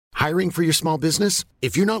Hiring for your small business?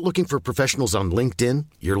 If you're not looking for professionals on LinkedIn,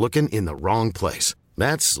 you're looking in the wrong place.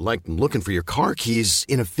 That's like looking for your car keys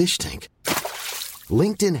in a fish tank.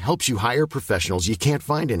 LinkedIn helps you hire professionals you can't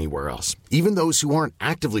find anywhere else, even those who aren't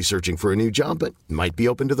actively searching for a new job but might be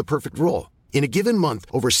open to the perfect role. In a given month,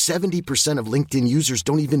 over 70% of LinkedIn users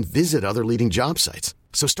don't even visit other leading job sites.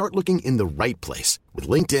 So start looking in the right place. With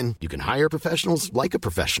LinkedIn, you can hire professionals like a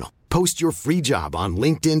professional. Post your free job on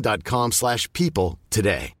linkedin.com/people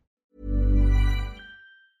today.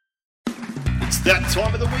 It's that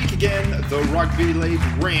time of the week again. The Rugby League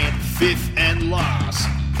rant, fifth and last.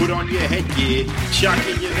 Put on your headgear, chuck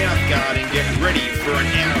in your mouthguard and get ready for an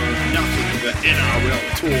hour of nothing but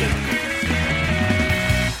NRL talk.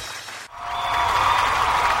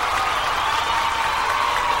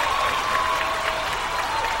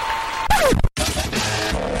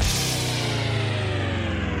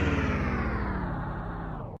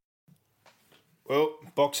 Well,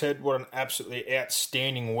 Boxhead, what an absolutely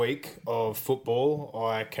outstanding week of football.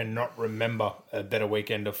 I cannot remember a better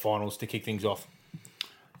weekend of finals to kick things off.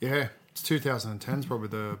 Yeah, it's 2010 is probably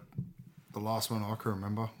the last one I can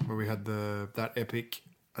remember, where we had that epic,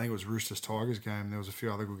 I think it was Roosters-Tigers game. There was a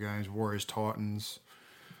few other good games, Warriors-Titans.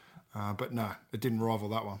 But no, it didn't rival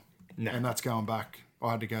that one. No. And that's going back.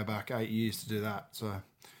 I had to go back 8 years to do that. So,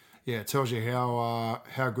 yeah, it tells you how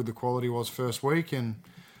good the quality was first week, and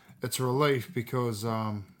it's a relief because,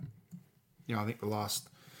 I think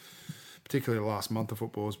particularly the last month of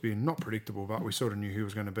football has been not predictable, but we sort of knew who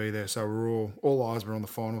was going to be there. So all eyes were on the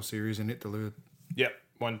final series, and it delivered. Yep,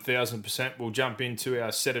 1,000%. We'll jump into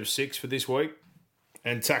our set of six for this week.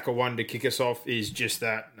 And tackle one to kick us off is just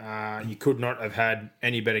that. You could not have had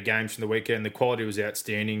any better games from the weekend. The quality was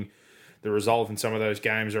outstanding. The result in some of those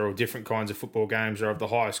games are all different kinds of football games, are of the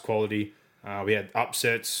highest quality. We had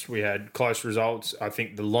upsets, we had close results. I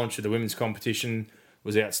think the launch of the women's competition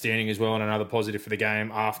was outstanding as well, and another positive for the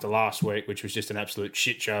game after last week, which was just an absolute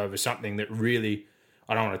shit show over something that really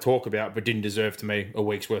I don't want to talk about, but didn't deserve to me a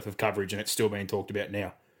week's worth of coverage, and it's still being talked about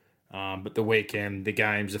now. But the weekend, the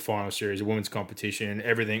games, the final series, the women's competition,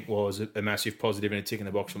 everything was a massive positive and a tick in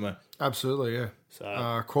the box for me. Absolutely, yeah.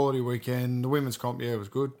 So quality weekend. The women's comp, yeah, was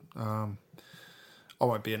good. I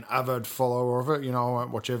won't be an avid follower of it. I won't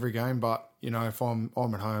watch every game, but, if I'm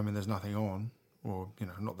at home and there's nothing on, or,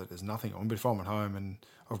 not that there's nothing on, but if I'm at home and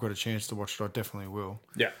I've got a chance to watch it, I definitely will.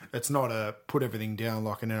 Yeah. It's not a put everything down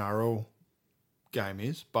like an NRL game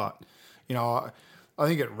is, but, I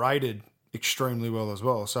think it rated extremely well as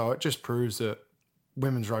well. So it just proves that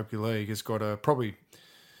women's rugby league has got probably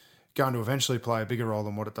going to eventually play a bigger role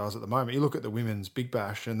than what it does at the moment. You look at the women's Big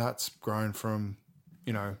Bash, and that's grown from,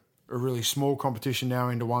 a really small competition now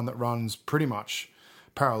into one that runs pretty much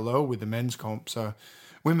parallel with the men's comp. So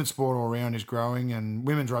women's sport all around is growing, and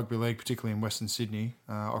women's rugby league, particularly in Western Sydney,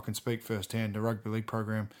 I can speak firsthand. The rugby league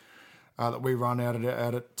program that we run out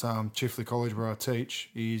at Chifley College, where I teach,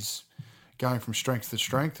 is going from strength to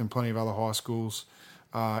strength, and plenty of other high schools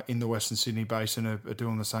in the Western Sydney basin are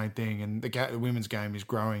doing the same thing. And the women's game is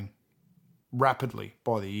growing rapidly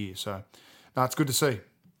by the year. So it's good to see.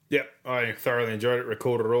 Yep, I thoroughly enjoyed it,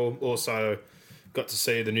 recorded it all. Also got to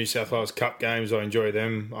see the New South Wales Cup games. I enjoy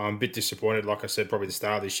them. I'm a bit disappointed, like I said, probably the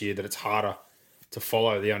start of this year, that it's harder to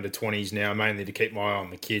follow the under-20s now, mainly to keep my eye on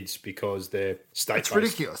the kids because they're state-based. It's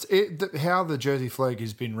ridiculous. How the Jersey flag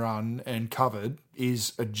has been run and covered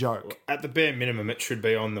is a joke. At the bare minimum, it should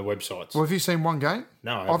be on the websites. Well, have you seen one game?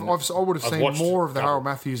 No, I would have seen more of the Harold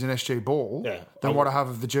Matthews and SG Ball than what I have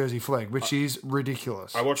of the Jersey flag, which is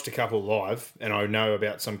ridiculous. I watched a couple live, and I know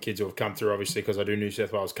about some kids who have come through, obviously, because I do New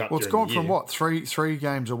South Wales Cup. Well, it's gone from what, three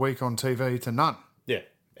games a week on TV to none. Yeah.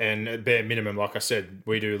 And at bare minimum, like I said,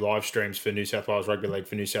 we do live streams for New South Wales Rugby League,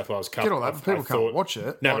 for New South Wales Cup. Get all that, but people can't watch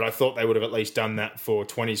it. No, but I thought they would have at least done that for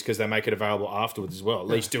 20s because they make it available afterwards as well. At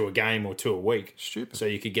least do a game or two a week. Stupid. So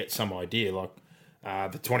you could get some idea. Like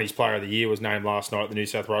the 20s Player of the Year was named last night at the New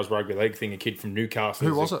South Wales Rugby League thing, a kid from Newcastle.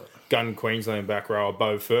 Who was it? Gun Queensland back rower,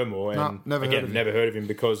 Beau Fermor. And never heard of him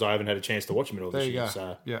because I haven't had a chance to watch him at all this year.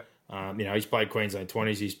 So, he's played Queensland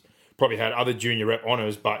 20s. He's probably had other junior rep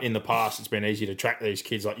honours, but in the past it's been easy to track these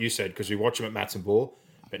kids, like you said, because we watch them at Mats and Ball,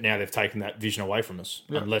 but now they've taken that vision away from us,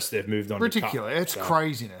 unless they've moved on to ridiculous. It's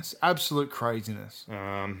craziness. Absolute craziness.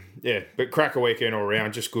 But cracker weekend all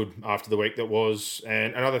around, just good after the week that was.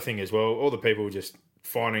 And another thing as well, all the people just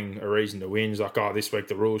finding a reason to whinge, like, this week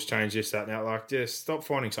the rules changed, this, that, and that. Like, just stop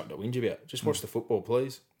finding something to whinge about. Just watch the football,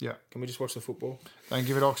 please. Yeah. Can we just watch the football? Don't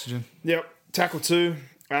give it oxygen. Yep. Tackle 2.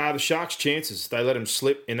 The Sharks' chances. They let them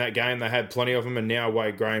slip in that game. They had plenty of them, and now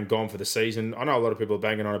Wade Graham gone for the season. I know a lot of people are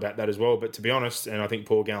banging on about that as well, but to be honest, and I think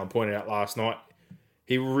Paul Gallen pointed out last night,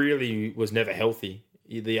 he really was never healthy.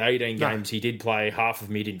 The 18 games he did play, half of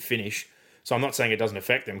them he didn't finish. So I'm not saying it doesn't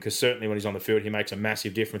affect them, because certainly when he's on the field, he makes a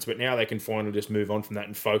massive difference. But now they can finally just move on from that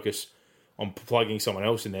and focus on plugging someone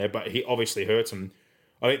else in there. But he obviously hurts them.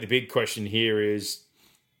 I think the big question here is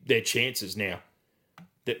their chances now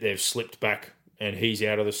that they've slipped back and he's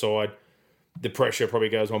out of the side. The pressure probably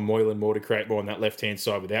goes on Moylan more to create more on that left-hand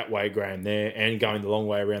side without Wade Graham there and going the long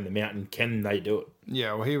way around the mountain. Can they do it?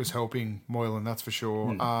 Yeah, well, he was helping Moylan, that's for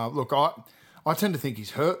sure. Look, I tend to think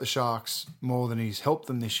he's hurt the Sharks more than he's helped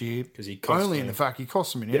them this year. Because he only in the fact he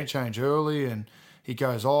cost them an interchange early, and he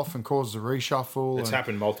goes off and causes a reshuffle. It's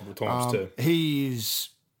happened multiple times too. He's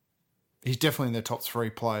definitely in their top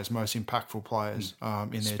 3 players, most impactful players in their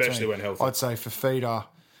team. Especially when healthy. I'd say Fafita,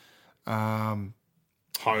 Holmes.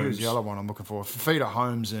 who's the other one I'm looking for? Fafita,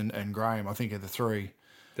 Holmes, and Graham, I think, are the 3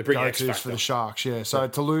 The big go-tos for the Sharks. Yeah, so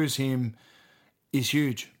to lose him is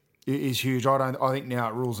huge. It is huge. I think now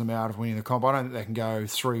it rules them out of winning the comp. I don't think they can go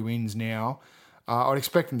 3 wins now. I'd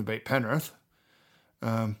expect them to beat Penrith.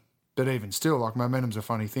 But even still, like, momentum's a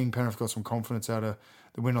funny thing. Penrith got some confidence out of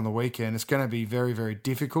the win on the weekend. It's going to be very, very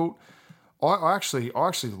difficult. I actually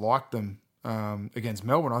like them against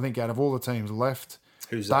Melbourne. I think out of all the teams left,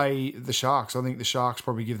 the Sharks. I think the Sharks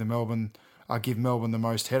probably give Melbourne the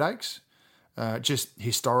most headaches. Just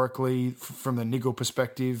historically, from the niggle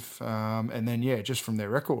perspective, and then, just from their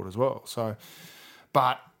record as well. So,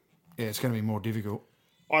 but, it's going to be more difficult.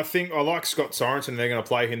 I think I like Scott Sorensen. They're going to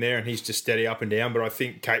play him there, and he's just steady up and down. But I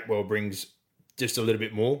think Capewell brings just a little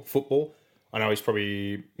bit more football. I know he's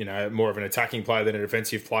probably more of an attacking player than a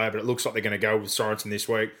defensive player, but it looks like they're going to go with Sorensen this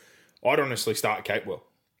week. I'd honestly start Capewell.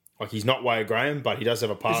 Like, he's not Wade Graham, but he does have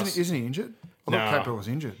a pass. Isn't he injured? I thought Capewell was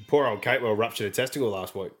injured. Poor old Capewell ruptured a testicle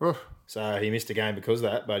last week. Oof. So he missed a game because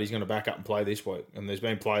of that, but he's going to back up and play this week. And there's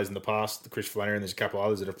been players in the past, Chris Flannery, and there's a couple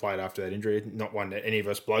others that have played after that injury. Not one that any of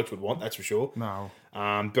us blokes would want, that's for sure. No.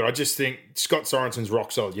 But I just think Scott Sorensen's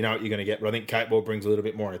rock solid. You know what you're going to get. But I think Capewell brings a little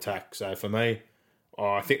bit more in attack. So for me,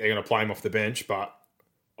 I think they're going to play him off the bench, but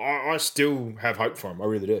I still have hope for him. I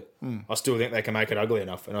really do. I still think they can make it ugly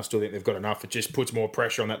enough, and I still think they've got enough. It just puts more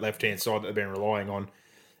pressure on that left-hand side that they've been relying on.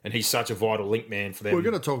 And he's such a vital link man for them. We're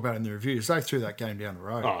going to talk about it in the reviews. They threw that game down the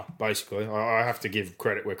road. Oh, basically. I have to give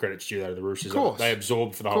credit where credit's due, though, to the Roosters. Of course. They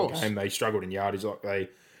absorbed for the whole game. They struggled in yardage. Like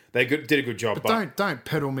they did a good job. But don't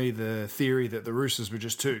peddle me the theory that the Roosters were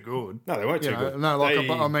just too good. No, they weren't too good. No,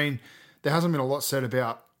 I mean, there hasn't been a lot said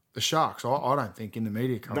about the Sharks. I don't think in the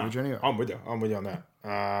media coverage anyway. I'm with you. I'm with you on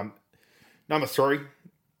that. Number 3,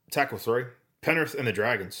 tackle 3, Penrith and the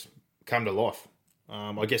Dragons come to life.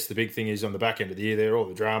 I guess the big thing is on the back end of the year there, all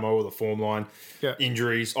the drama, all the form line,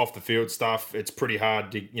 injuries, off the field stuff. It's pretty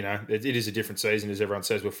hard to, it is a different season, as everyone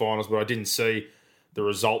says, with finals, but I didn't see the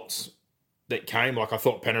results that came. Like, I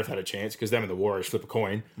thought Penrith had a chance because them and the Warriors flip a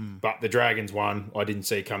coin, but the Dragons won. I didn't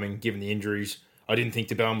see coming, given the injuries. I didn't think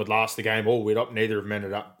DeBellin would last the game all Widdop. Neither of them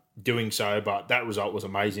ended up doing so, but that result was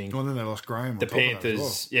amazing. Well, then they lost Graham. The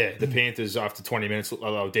Panthers, the Panthers after 20 minutes looked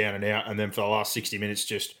like they were down and out, and then for the last 60 minutes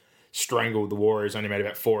just strangled the Warriors, only made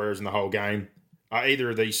about 4 errors in the whole game. Are either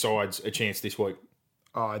of these sides a chance this week?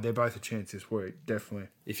 Oh, they're both a chance this week, definitely.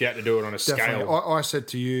 If you had to do it on a scale. I said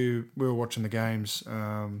to you, we were watching the games,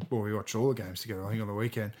 we watched all the games together, I think, on the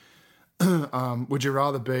weekend. Would you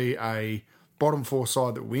rather be a bottom 4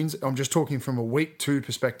 side that wins? I'm just talking from a week 2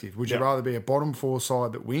 perspective. Would you rather be a bottom 4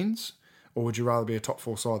 side that wins, or would you rather be a top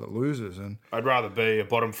 4 side that loses? And I'd rather be a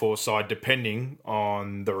bottom 4 side depending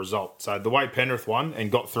on the result. So the way Penrith won and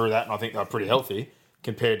got through that, and I think they were pretty healthy,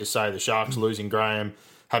 compared to, say, the Sharks losing Graham,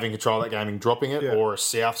 having control of that game and dropping it, or a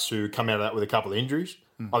Souths who come out of that with a couple of injuries.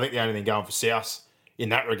 I think the only thing going for Souths in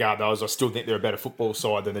that regard, though, is I still think they're a better football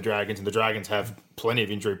side than the Dragons, and the Dragons have plenty of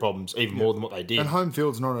injury problems, even more than what they did. And home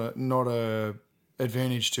field's not a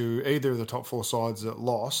advantage to either of the top 4 sides that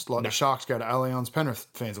lost. Like the Sharks go to Allianz, Penrith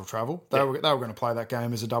fans will travel. They were going to play that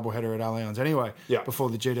game as a doubleheader at Allianz anyway,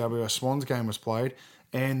 before the GWS Swans game was played.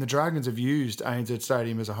 And the Dragons have used ANZ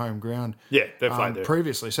Stadium as a home ground they've played there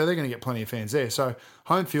previously, so they're going to get plenty of fans there. So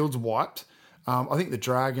home field's wiped. I think the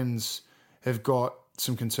Dragons have got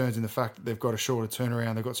some concerns in the fact that they've got a shorter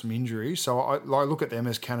turnaround. They've got some injuries. So I look at them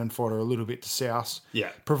as cannon fodder a little bit to South. Yeah.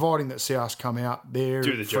 Providing that South come out there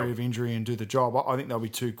free of injury and do the job. I think they'll be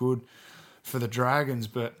too good for the Dragons.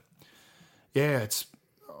 But, it's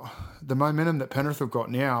the momentum that Penrith have got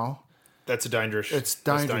now. It's dangerous.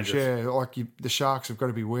 Yeah. Like the Sharks have got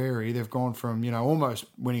to be wary. They've gone from, almost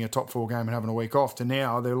winning a top 4 game and having a week off to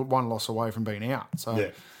now they're one loss away from being out.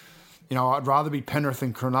 So, I'd rather be Penrith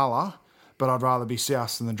and Cronulla. but I'd rather be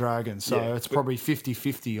South than the Dragons. So Yeah, it's probably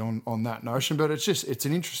 50-50 on that notion. But it's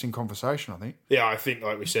an interesting conversation, I think. Yeah, I think,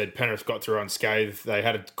 like we said, Penrith got through unscathed. They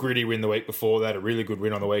had a gritty win the week before. They had a really good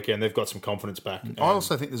win on the weekend. They've got some confidence back. I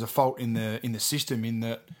also think there's a fault in the system in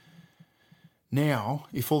that now,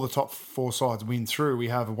 if all the top 4 sides win through, we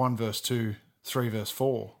have a 1 versus 2, 3 versus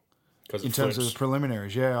 4 in terms of the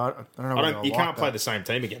preliminaries. Yeah, I don't know. You can't play the same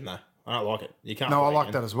team again, though. I don't like it. You can't. No, I play like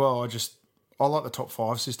again. that as well. I like the top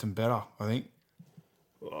 5 system better, I think.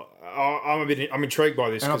 I'm intrigued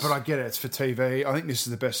by this. But I get it. It's for TV. I think this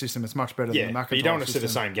is the best system. It's much better than the McIntyre but you don't want to see system.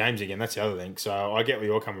 the same games again. That's the other thing. So I get where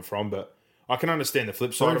you're coming from, but I can understand the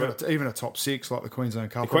flip side of it. Even a top 6 like the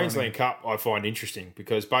Queensland Cup. The Queensland Cup I find interesting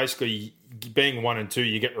because basically being 1 and 2,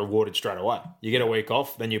 you get rewarded straight away. You get a week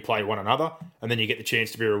off, then you play one another, and then you get the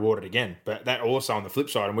chance to be rewarded again. But that also on the flip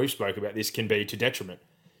side, and we've spoke about this, can be to detriment.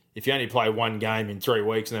 If you only play one game in 3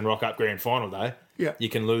 weeks and then rock up grand final day, you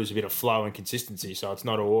can lose a bit of flow and consistency. So it's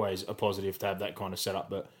not always a positive to have that kind of setup.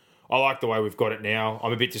 But I like the way we've got it now.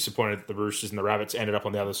 I'm a bit disappointed that the Roosters and the Rabbits ended up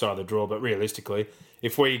on the other side of the draw. But realistically,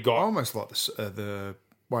 if we got... I almost like the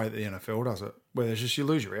way that the NFL does it, where there's just you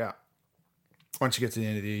lose, you're out. Once you get to the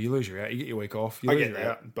end of the year, you lose, you're out. You get your week off, you lose, you're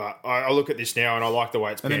out. But I look at this now and I like the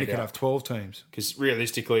way it's and panned out. then you could have 12 teams. Because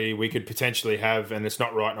realistically, we could potentially have, and it's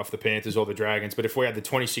not writing off the Panthers or the Dragons, but if we had the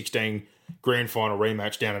 2016 grand final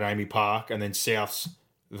rematch down at Amy Park and then Souths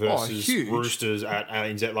versus Roosters at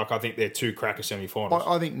ANZ, I think they're 2 cracker semi-finals.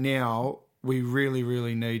 I think now we really,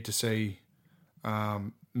 really need to see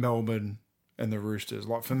Melbourne and the Roosters.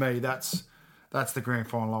 For me, that's the grand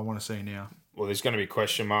final I want to see now. Well, there's going to be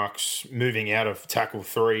question marks moving out of tackle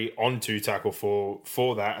 3 onto tackle 4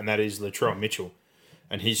 for that, and that is Latrell Mitchell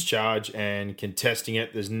and his charge and contesting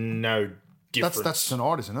it. There's no difference. That's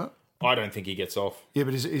tonight, isn't it? I don't think he gets off. Yeah,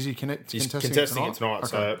 but is he contesting it tonight?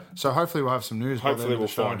 Okay. So hopefully we'll have some news. Hopefully we'll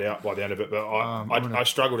find out by the end of it. But I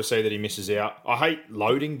struggle to see that he misses out. I hate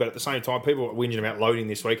loading, but at the same time, people are whinging about loading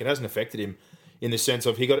this week. It hasn't affected him in the sense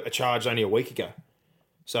of he got a charge only a week ago.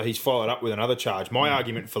 So he's followed up with another charge. My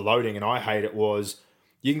argument for loading, and I hate it, was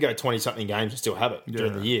you can go 20-something games and still have it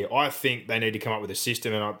during the year. I think they need to come up with a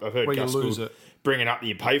system, and I've heard Gus Gould bringing up that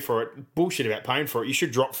you pay for it. Bullshit about paying for it. You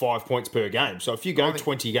should drop 5 points per game. So if you go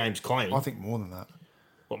 20 games clean... I think more than that.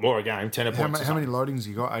 What, more a game? 10 points. How many loadings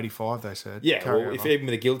you got? 85, they said. Yeah, well, if even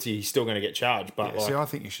with a guilty, he's still going to get charged. But see, I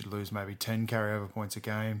think you should lose maybe 10 carryover points a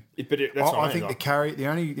game. I think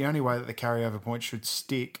the only way that the carryover points should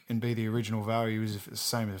stick and be the original value is if it's the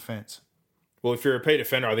same as offence. Well, if you're a repeat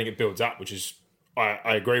offender, I think it builds up, which is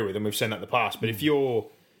I agree with, and we've seen that in the past. But if you're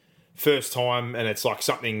first time and it's like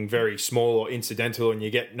something very small or incidental and you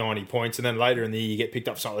get 90 points and then later in the year you get picked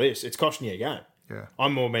up something like this, it's costing you a game. Yeah.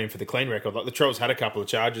 I'm more mean for the clean record. Like the Trells had a couple of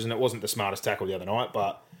charges and it wasn't the smartest tackle the other night,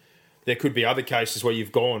 but there could be other cases where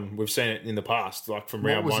you've gone, we've seen it in the past, like from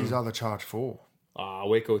round 1. What was his other charge for? A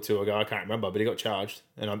week or 2 ago, I can't remember, but he got charged.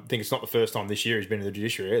 And I think it's not the first time this year he's been in the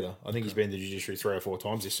judiciary either. I think he's been in the judiciary 3 or 4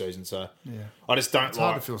 times this season. So I just don't It's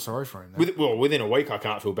hard to feel sorry for him. Within a week, I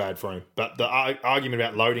can't feel bad for him. But the argument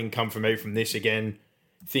about loading come for me from this again,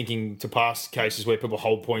 thinking to past cases where people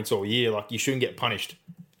hold points all year, like you shouldn't get punished,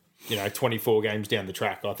 24 games down the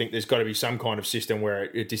track. I think there's got to be some kind of system where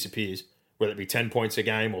it disappears, whether it be 10 points a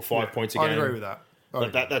game or 5 points a game. I agree with that.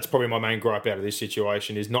 But that's probably my main gripe out of this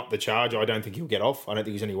situation is not the charge. I don't think he'll get off. I don't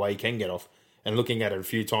think there's any way he can get off. And looking at it a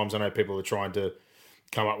few times, I know people are trying to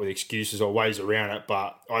come up with excuses or ways around it,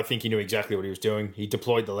 but I think he knew exactly what he was doing. He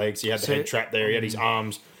deployed the legs. He had the head trapped there. He had his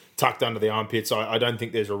arms tucked under the armpits. I don't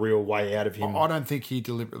think there's a real way out of him. I don't think he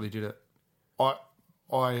deliberately did it. I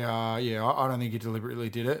don't think he deliberately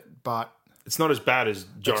did it, but... It's not as bad as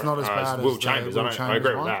Will Chambers. I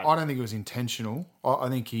agree with that. I don't think it was intentional. I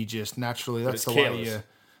think he just naturally... That's the way...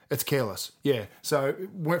 It's careless. Yeah. So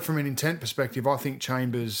from an intent perspective, I think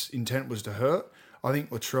Chambers' intent was to hurt. I think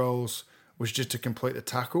Latrell's was just to complete the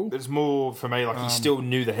tackle. There's more for me, like he still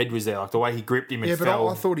knew the head was there, like the way he gripped him and fell.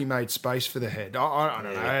 I thought he made space for the head. I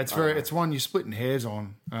don't know. It's one you're splitting hairs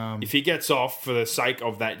on. If he gets off for the sake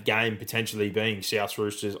of that game potentially being South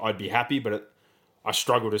Roosters, I'd be happy, but I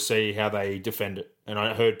struggle to see how they defend it. And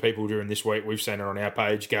I heard people during this week, we've seen it on our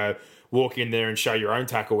page, go walk in there and show your own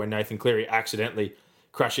tackle when Nathan Cleary accidentally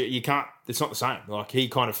crash it. You can't. It's not the same. Like he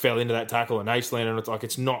kind of fell into that tackle and Ace landed. And it's like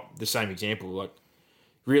it's not the same example. Like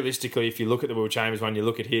realistically, if you look at the Will Chambers one, you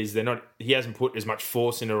look at his. They're not. He hasn't put as much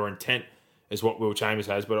force into or intent as what Will Chambers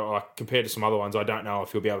has. But compared to some other ones, I don't know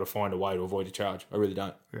if he'll be able to find a way to avoid a charge. I really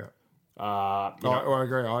don't. Yeah. I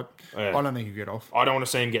agree. I don't think he'll get off. I don't want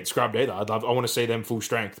to see him get scrubbed either. I want to see them full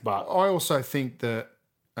strength. But I also think that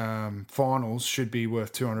finals should be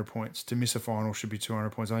worth 200 points. To miss a final should be 200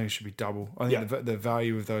 points. I think it should be double. I think the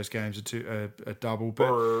value of those games are double.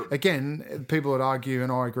 But again, people would argue,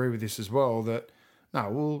 and I agree with this as well, that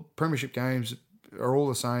premiership games are all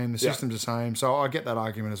the same. The system's the same. So I get that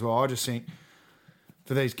argument as well. I just think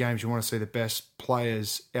for these games, you want to see the best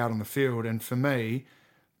players out on the field. And for me,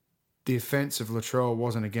 the offence of Latrell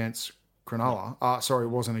wasn't against Cronulla. It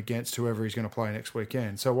wasn't against whoever he's going to play next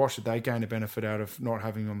weekend. So why should they gain a benefit out of not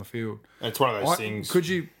having him on the field? It's one of those things. Could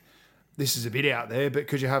you? This is a bit out there, but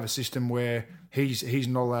could you have a system where he's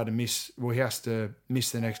not allowed to miss? Well, he has to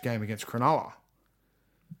miss the next game against Cronulla.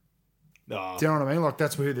 Do you know what I mean? Like,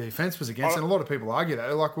 that's who the offence was against. And a lot of people argue that.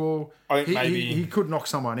 They're like, well, he could knock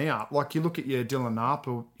someone out. Like, you look at your Dylan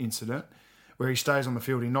Napa incident where he stays on the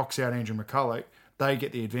field, he knocks out Andrew McCulloch, they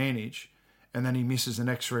get the advantage, and then he misses the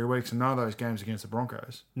next 3 weeks and none of those games against the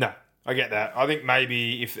Broncos. No, I get that. I think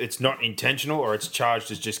maybe if it's not intentional or it's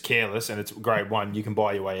charged as just careless and it's grade 1, you can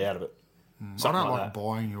buy your way out of it. I don't like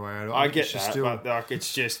buying your way out of it. I get that, but like,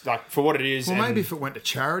 it's just like for what it is. Well, maybe if it went to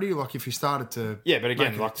charity, like if he started to. Yeah, but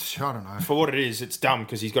again, I don't know. For what it is, it's dumb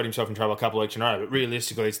because he's got himself in trouble a couple of weeks in a row. But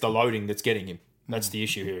realistically, it's the loading that's getting him. That's the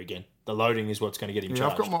issue here again. The loading is what's going to get him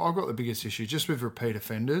charged. I've got the biggest issue just with repeat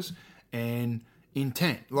offenders and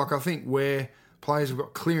intent. Like, I think where players have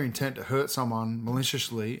got clear intent to hurt someone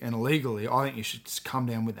maliciously and illegally, I think you should just come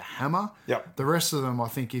down with a hammer. Yep. The rest of them, I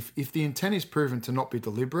think, if the intent is proven to not be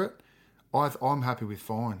deliberate, I'm happy with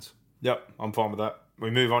fines. Yep, I'm fine with that.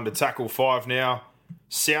 We move on to tackle 5 now.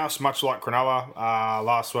 South, much like Cronulla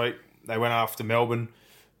last week, they went after Melbourne.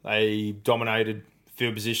 They dominated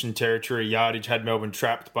field position, territory, yardage, had Melbourne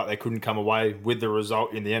trapped, but they couldn't come away with the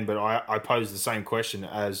result in the end. But I posed the same question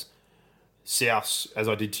as South, as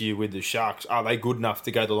I did to you with the Sharks. Are they good enough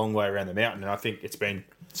to go the long way around the mountain? And I think it's been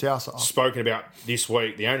spoken about this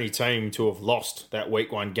week. The only team to have lost that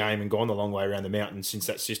week 1 game and gone the long way around the mountain since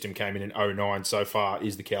that system came in 2009 so far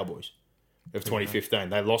is the Cowboys of 2015.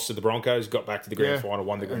 They lost to the Broncos, got back to the grand final,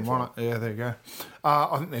 won the grand final. Yeah, there you go.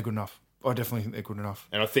 I think they're good enough. I definitely think they're good enough.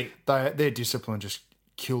 And I think their discipline just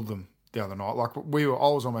killed them the other night. Like, I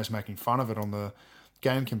was almost making fun of it on the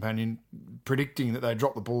Game Companion, predicting that they'd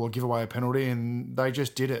drop the ball or give away a penalty, and they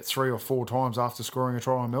just did it 3 or 4 times after scoring a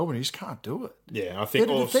try on Melbourne. You just can't do it. Yeah, I think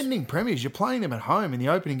they're the defending premiers. You're playing them at home in the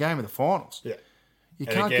opening game of the finals. Yeah, you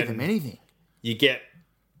can't give them anything. You get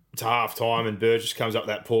to half time and Burgess comes up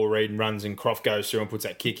that poor read and runs, and Croft goes through and puts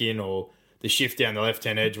that kick in, or the shift down the left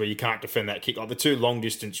hand edge where you can't defend that kick. Like the 2 long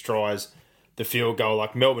distance tries, the field goal,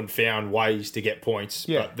 like Melbourne found ways to get points,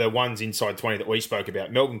 but the ones inside 20 that we spoke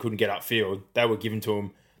about, Melbourne couldn't get upfield. They were given to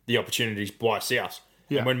them the opportunities by South.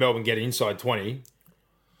 Yeah. And when Melbourne get inside 20,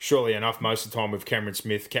 surely enough, most of the time with Cameron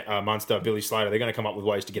Smith, Munster, Billy Slater, they're going to come up with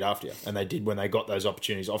ways to get after you. And they did when they got those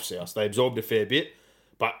opportunities off South. They absorbed a fair bit,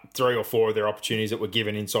 but 3 or 4 of their opportunities that were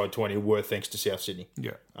given inside 20 were thanks to South Sydney.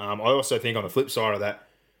 Yeah. I also think on the flip side of that,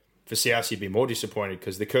 for South, you'd be more disappointed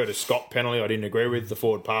because the Curtis Scott penalty I didn't agree with. The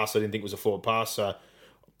forward pass I didn't think was a forward pass. So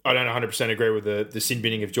I don't 100% agree with the sin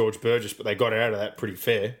binning of George Burgess, but they got out of that pretty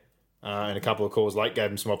fair. And a couple of calls late gave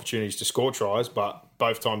them some opportunities to score tries, but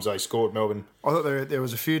both times they scored, Melbourne. I thought there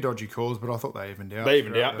was a few dodgy calls, but I thought they evened out. They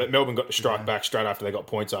evened out, but Melbourne got to strike back straight after they got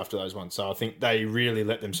points after those ones. So I think they really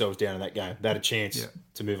let themselves down in that game. They had a chance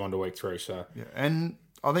to move on to week 3. So and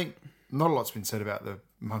I think not a lot's been said about the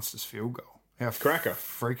Munster's field goal. How cracker,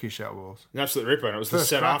 freakish that was. An absolute ripper, and it was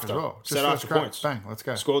first the set after. Well. Set after points. Bang, let's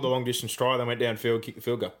go. Scored the long distance try, then went downfield, kicked the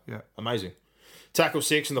field goal. Yeah. Amazing. Tackle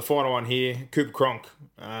 6 and the final one here, Cooper Cronk.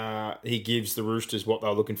 He gives the Roosters what they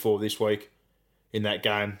were looking for this week in that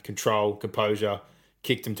game. Control, composure,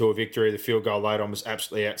 kicked them to a victory. The field goal late on was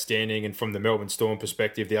absolutely outstanding. And from the Melbourne Storm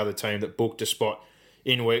perspective, the other team that booked a spot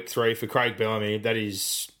in week 3 for Craig Bellamy, that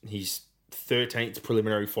is his 13th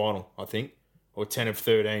preliminary final, I think, or 10 of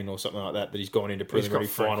 13 or something like that he's gone into preliminary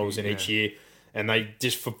finals in each year. And they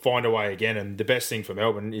just find a way again. And the best thing for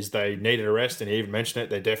Melbourne is they needed a rest, and he even mentioned it.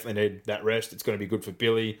 They definitely need that rest. It's going to be good for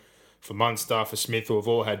Billy, for Munster, for Smith, who have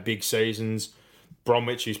all had big seasons.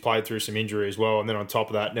 Bromwich, who's played through some injury as well. And then on top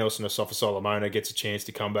of that, Nelson Asafa-Solomona gets a chance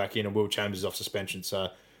to come back in, and Will Chambers is off suspension.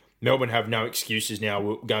 So Melbourne have no excuses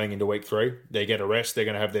now going into week 3. They get a rest. They're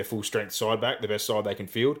going to have their full strength side back, the best side they can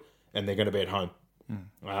field, and they're going to be at home.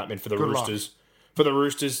 And for the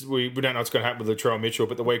Roosters, we don't know what's going to happen with Latrell Mitchell,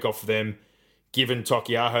 but the week off for them, given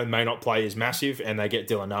Tokiaho may not play, is massive, and they get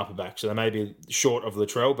Dylan Napa back. So they may be short of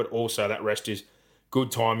Latrell, but also that rest is good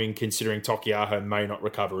timing considering Tokiaho may not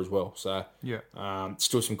recover as well. So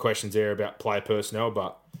still some questions there about player personnel,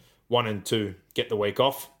 but 1 and 2 get the week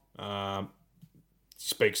off.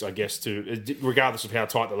 Speaks, I guess, to, regardless of how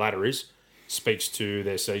tight the ladder is, speaks to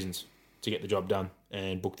their seasons. to get the job done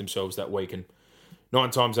and book themselves that week. And 9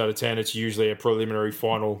 times out of 10, it's usually a preliminary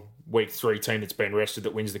final week 3 team that's been rested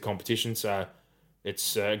that wins the competition. So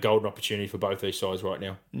it's a golden opportunity for both these sides right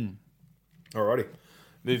now. Alrighty.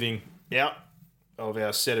 Moving out of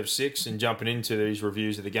our set of 6 and jumping into these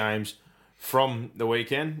reviews of the games from the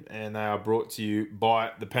weekend, and they are brought to you by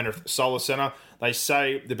the Penrith Solar Centre. They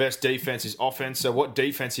say the best defence is offence, so what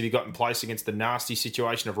defence have you got in place against the nasty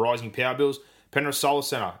situation of rising power bills? Penrith Solar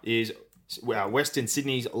Centre is Western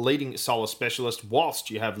Sydney's leading solar specialist. Whilst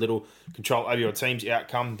you have little control over your team's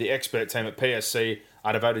outcome, the expert team at PSC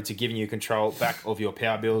are devoted to giving you control back of your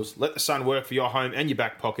power bills. Let the sun work for your home and your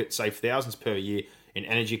back pocket. Save thousands per year in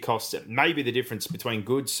energy costs. It may be the difference between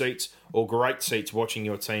good seats or great seats watching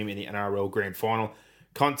your team in the NRL Grand Final.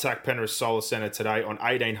 Contact Penrith Solar Centre today on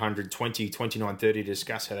 1800 20 29 30 to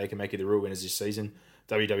discuss how they can make you the real winners this season.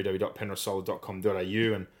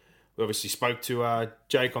 www.penrithsolar.com.au. And we obviously spoke to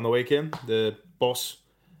Jake on the weekend, the boss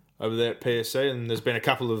over there at PSC, and there's been a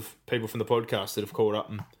couple of people from the podcast that have called up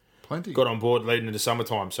and got on board leading into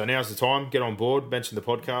summertime. So now's the time. Get on board, mention the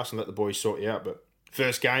podcast, and let the boys sort you out. But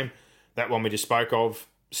first game, that one we just spoke of,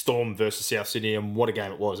 Storm versus South Sydney, and what a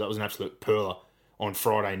game it was. That was an absolute perler on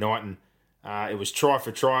Friday night, and it was try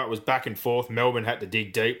for try. It was back and forth. Melbourne had to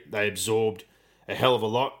dig deep. They absorbed a hell of a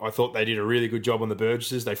lot. I thought they did a really good job on the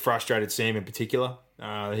Burgesses. They frustrated Sam in particular.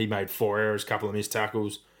 He made 4 errors, a couple of missed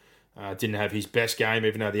tackles. Didn't have his best game,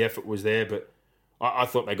 even though the effort was there, but I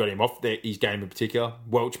thought they got him off his game in particular.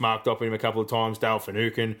 Welch marked up him a couple of times. Dale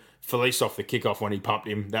Finucane. Felice off the kickoff when he pumped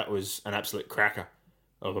him. That was an absolute cracker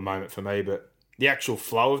of a moment for me. But the actual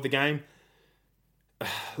flow of the game,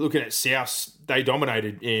 looking at South, they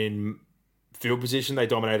dominated in field position. They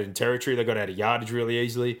dominated in territory. They got out of yardage really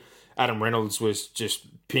easily. Adam Reynolds was just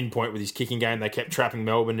pinpoint with his kicking game. They kept trapping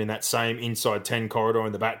Melbourne in that same inside 10 corridor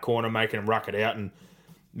in the back corner, making them ruck it out. And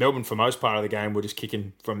Melbourne, for most part of the game, were just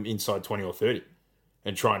kicking from inside 20 or 30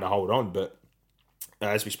 and trying to hold on. But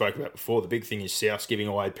as we spoke about before, the big thing is South's giving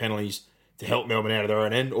away penalties to help Melbourne out of their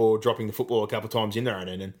own end or dropping the football a couple of times in their own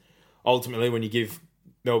end. And ultimately, when you give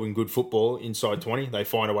Melbourne good football inside 20, they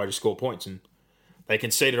find a way to score points. And they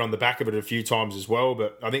conceded on the back of it a few times as well.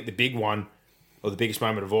 But I think the big one, or the biggest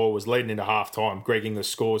moment of all, was leading into half-time. Greg Inglis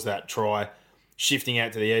scores that try, shifting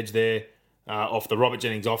out to the edge there off the Robert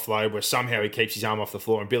Jennings offload, where somehow he keeps his arm off the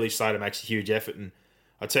floor, and Billy Slater makes a huge effort. And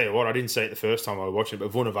I tell you what, I didn't see it the first time I was watching it,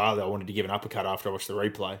 but Vunivalu, I wanted to give an uppercut after I watched the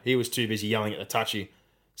replay. He was too busy yelling at the touchy,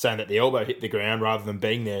 saying that the elbow hit the ground rather than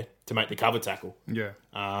being there to make the cover tackle. Yeah.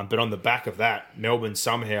 But on the back of that, Melbourne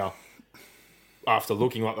somehow, after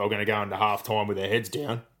looking like they were going to go into half-time with their heads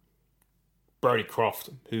down, Brodie Croft,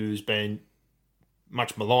 who's been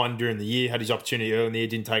much maligned during the year, had his opportunity early in the year,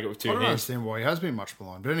 didn't take it with 2 hands. I don't understand why he has been much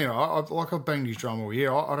maligned. But anyway, I've banged his drum all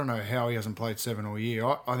year. I don't know how he hasn't played 7 all year.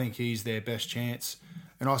 I think he's their best chance.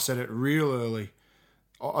 And I said it real early.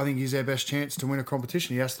 I think he's their best chance to win a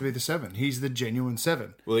competition. He has to be the 7. He's the genuine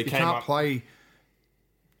 7. Well, he can't play,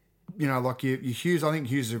 like your Hughes. I think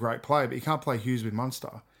Hughes is a great player, but you can't play Hughes with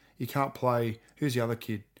Munster. You can't play, who's the other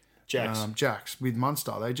kid? Jax with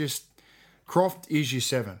Munster. Croft is your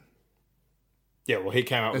 7. Yeah, well, he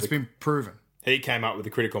came up It's been proven. He came up with a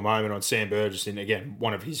critical moment on Sam Burgess, and again,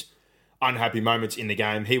 one of his unhappy moments in the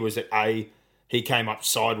game. He was at A. He came up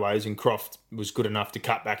sideways, and Croft was good enough to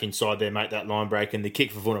cut back inside there, make that line break, and the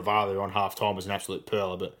kick for Vunivalu on half-time was an absolute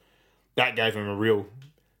perler, but that gave him a real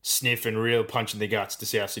sniff and real punch in the guts to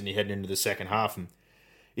South Sydney heading into the second half. And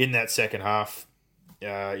in that second half,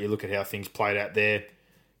 you look at how things played out there,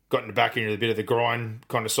 got back into a bit of the grind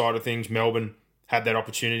kind of side of things. Melbourne had that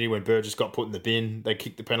opportunity when Burgess got put in the bin. They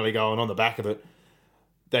kicked the penalty goal, and on the back of it,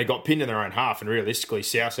 they got pinned in their own half, and realistically,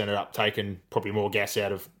 South ended up taking probably more gas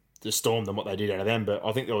out of the Storm than what they did out of them. But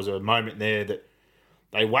I think there was a moment there that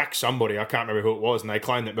they whacked somebody, I can't remember who it was, and they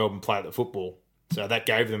claimed that Melbourne played the football. So that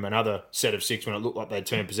gave them another set of 6 when it looked like they'd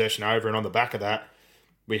turned possession over, and on the back of that,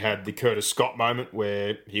 we had the Curtis Scott moment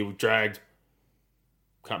where he dragged,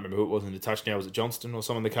 can't remember who it was in the touchdown, was it Johnston or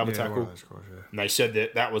someone, the cover tackle? Guys, yeah. And they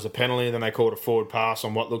said that was a penalty, and then they called a forward pass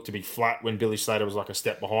on what looked to be flat when Billy Slater was like a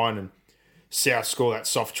step behind, and South score that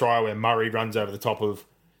soft try where Murray runs over the top of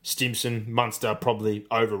Stimson. Munster probably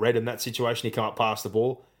overread in that situation. He can't pass the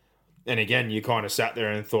ball. And again, you kind of sat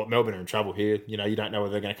there and thought, Melbourne are in trouble here. You don't know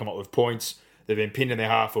whether they're going to come up with points. They've been pinned in their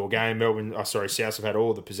half all game. South have had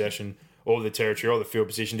all the possession, all the territory, all the field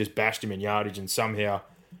position, just bashed him in yardage, and somehow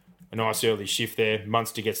a nice early shift there.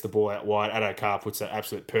 Munster gets the ball out wide. Addo Carr puts that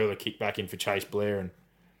absolute perler kick back in for Chase Blair,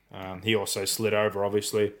 and he also slid over,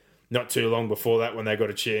 obviously. Not too long before that when they got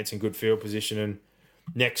a chance in good field position, and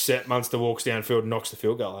next set, Munster walks downfield and knocks the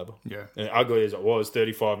field goal over. Yeah. And ugly as it was,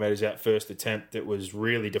 35 metres out first attempt, it was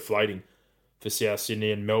really deflating for South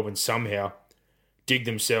Sydney, and Melbourne somehow dig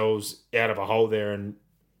themselves out of a hole there. And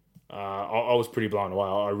I was pretty blown away.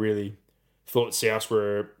 I really thought South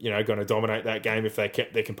were going to dominate that game if they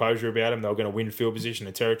kept their composure about them. They were going to win field position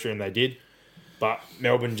and territory, and they did. But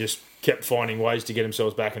Melbourne just kept finding ways to get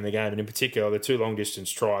themselves back in the game. And in particular, the 2 long-distance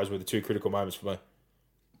tries were the 2 critical moments for me.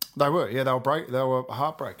 They were, yeah. They were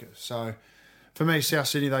heartbreakers. So for me, South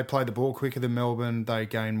Sydney, they played the ball quicker than Melbourne. They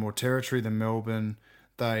gained more territory than Melbourne.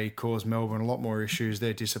 They caused Melbourne a lot more issues.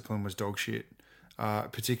 Their discipline was dog shit,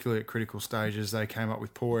 particularly at critical stages. They came up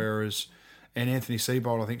with poor errors. And Anthony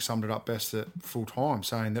Seibold, I think, summed it up best at full time,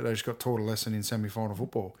 saying that they just got taught a lesson in semi-final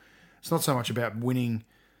football. It's not so much about winning,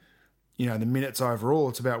 the minutes overall.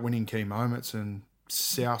 It's about winning key moments. And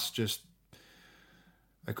South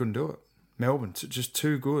they couldn't do it. Melbourne, just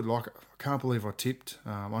too good. Like, I can't believe I tipped.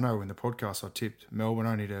 I know in the podcast I tipped Melbourne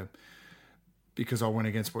only because I went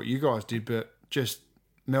against what you guys did, but just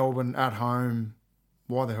Melbourne at home.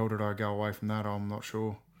 Why the hell did I go away from that? I'm not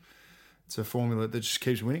sure. It's a formula that just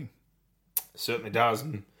keeps winning. Certainly does.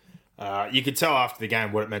 And you could tell after the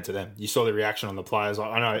game what it meant to them. You saw the reaction on the players.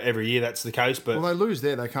 I know every year that's the case, but... Well, they lose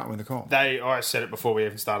there, they can't win the comp. I said it before we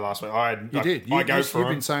even started last week. You did. You've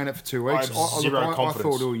been saying it for 2 weeks. I have zero confidence. I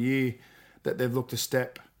thought all year that they've looked a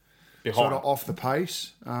step behind, sort of off the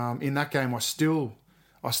pace. In that game, I still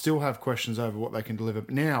have questions over what they can deliver.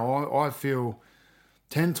 But now, I feel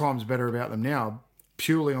 10 times better about them now,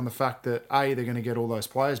 purely on the fact that A, they're going to get all those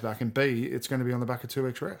players back, and B, it's going to be on the back of 2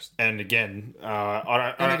 weeks rest. And again, they're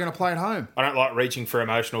going to play at home. I don't like reaching for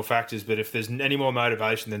emotional factors, but if there's any more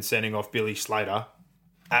motivation than sending off Billy Slater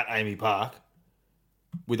at Amy Park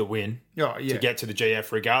with a win to get to the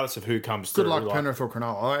GF, regardless of who comes through. Good luck, Penrith or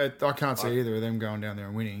Cronulla. I can't see either of them going down there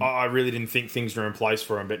and winning. I really didn't think things were in place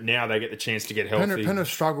for them, but now they get the chance to get healthy. Penrith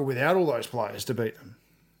struggled without all those players to beat them.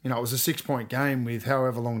 It was a 6-point game with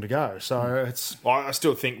however long to go. So it's... I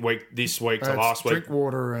still think this week to last week...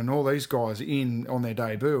 Drinkwater and all these guys in on their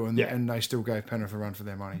debut, and they still gave Penrith a run for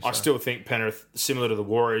their money. So. I still think Penrith, similar to the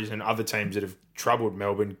Warriors and other teams that have troubled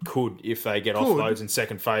Melbourne, could, if they get offloads in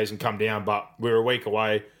second phase and come down. But we're a week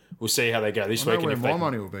away. We'll see how they go this week. I know where my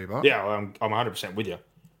money will be, but... Yeah, I'm 100% with you.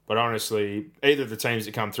 But honestly, either of the teams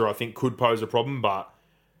that come through, I think, could pose a problem, but...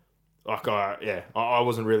 I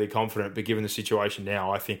wasn't really confident, but given the situation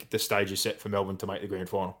now, I think the stage is set for Melbourne to make the grand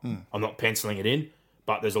final. I'm not penciling it in,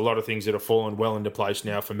 but there's a lot of things that have fallen well into place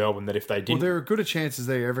now for Melbourne that if they didn't... Well, there are good a chance as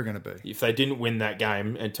they're ever going to be. If they didn't win that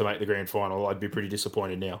game and to make the grand final, I'd be pretty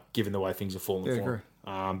disappointed now, given the way things have fallen. Yeah, I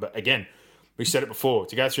agree. But again, we said it before,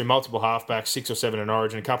 to go through multiple halfbacks, 6 or 7 in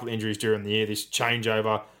Origin, a couple of injuries during the year, this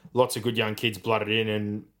changeover, lots of good young kids blooded in,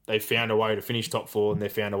 and they found a way to finish top 4 and they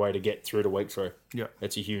found a way to get through to week 3. Yeah.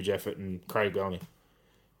 That's a huge effort. And Craig Bellamy,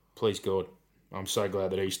 please God, I'm so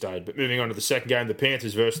glad that he stayed. But moving on to the second game, the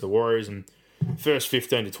Panthers versus the Warriors, and first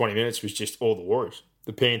 15 to 20 minutes was just all the Warriors.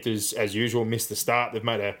 The Panthers, as usual, missed the start. They've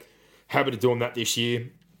made a habit of doing that this year.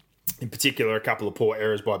 In particular, a couple of poor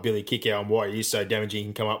errors by Billy Kickow, and why he is so damaging. He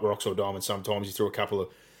can come up rocks or diamonds sometimes. He threw a couple of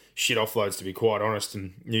shit offloads, to be quite honest,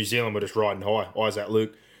 and New Zealand were just riding high. Isaac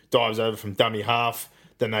Luke dives over from dummy half.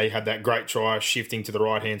 Then they had that great try shifting to the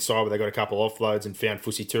right-hand side where they got a couple of offloads and found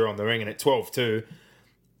Fusi Tura on the ring. And at 12-2,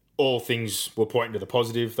 all things were pointing to the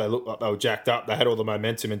positive. They looked like they were jacked up. They had all the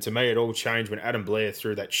momentum. And to me, it all changed when Adam Blair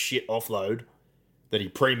threw that shit offload that he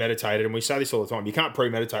premeditated. And we say this all the time. You can't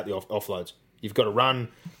premeditate the offloads. You've got to run,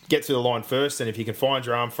 get to the line first, and if you can find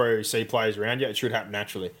your arm free or you see players around you, it should happen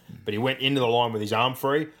naturally. But he went into the line with his arm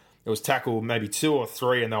free. It was tackled maybe 2 or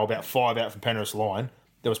 3, and they were about 5 out from Penrith's line.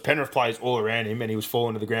 There was Penrith players all around him, and he was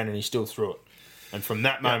falling to the ground, and he still threw it. And from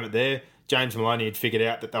that moment there, James Maloney had figured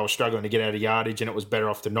out that they were struggling to get out of yardage, and it was better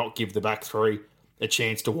off to not give the back 3 a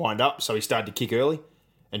chance to wind up. So he started to kick early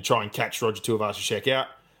and try and catch Roger Tuivasa-Sheck out.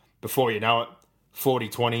 Before you know it,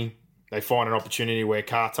 40-20, they find an opportunity where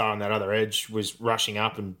Carter on that other edge was rushing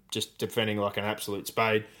up and just defending like an absolute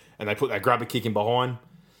spade, and they put that grubber kick in behind,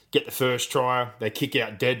 get the first try, they kick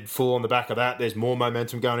out dead full on the back of that. There's more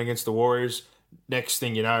momentum going against the Warriors. Next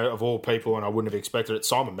thing you know, of all people, and I wouldn't have expected it,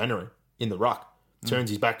 Simon Mannering in the ruck turns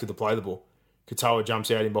his back to the play the ball. Katoa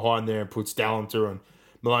jumps out in behind there and puts Dallin through, and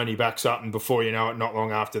Maloney backs up, and before you know it, not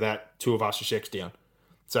long after that, Tuivasa-Sheck's down.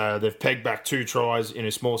 So they've pegged back 2 tries in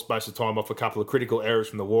a small space of time off a couple of critical errors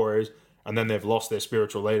from the Warriors, and then they've lost their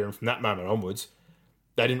spiritual leader, and from that moment onwards,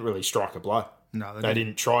 they didn't really strike a blow. No, they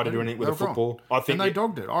didn't try to do anything with the football. I think and they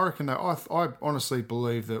dogged it. I reckon I honestly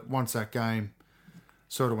believe that once that game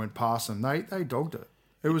sort of went past them, they dogged it.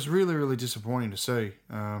 It was really, really disappointing to see.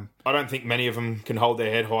 I don't think many of them can hold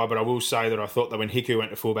their head high, but I will say that I thought that when Hiku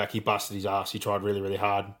went to fullback, he busted his ass. He tried really, really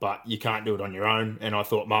hard, but you can't do it on your own. And I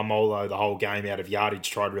thought Marmolo, the whole game out of yardage,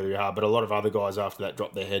 tried really, really hard. But a lot of other guys after that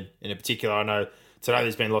dropped their head. And in particular, I know today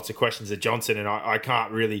there's been lots of questions at Johnson, and I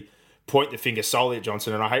can't really point the finger solely at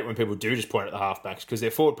Johnson. And I hate when people do just point at the halfbacks because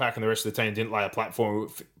their forward pack and the rest of the team didn't lay a platform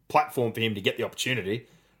for him to get the opportunity.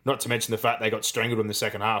 Not to mention the fact they got strangled in the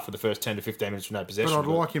second half for the first 10 to 15 minutes with no possession. But I'd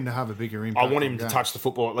like him to have a bigger impact. I want him to touch the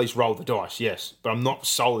football, at least roll the dice, yes. But I'm not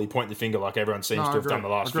solely pointing the finger like everyone seems to have done the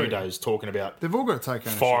last few days, talking about they've all got to take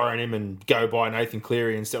ownership. Firing him and go by Nathan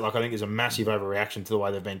Cleary instead. Like, I think there's a massive overreaction to the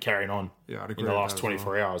way they've been carrying on in the last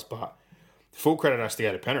 24 hours. But full credit has to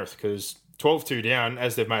go to Penrith because 12-2 down,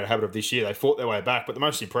 as they've made a habit of this year, they fought their way back. But the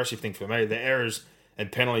most impressive thing for me, the errors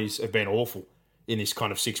and penalties have been awful in this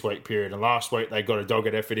kind of 6-week period. And last week, they got a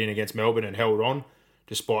dogged effort in against Melbourne and held on,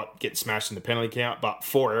 despite getting smashed in the penalty count. But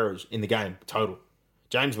 4 errors in the game total.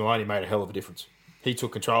 James Maloney made a hell of a difference. He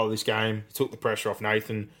took control of this game. He took the pressure off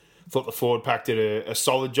Nathan. Thought the forward pack did a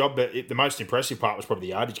solid job. But the most impressive part was probably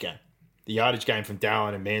the yardage game. The yardage game from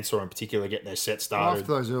Dallin and Mansour in particular, getting their set started.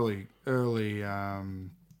 After those early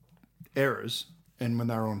errors, and when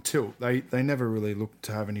they were on tilt, they never really looked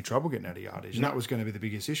to have any trouble getting out of yardage. And that was going to be the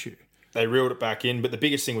biggest issue. They reeled it back in, but the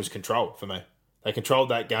biggest thing was control for me. They controlled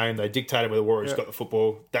that game. They dictated where the Warriors got the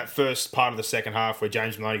football. That first part of the second half where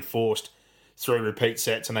James Maloney forced 3 repeat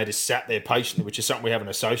sets and they just sat there patiently, which is something we haven't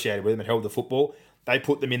associated with them, and held the football. They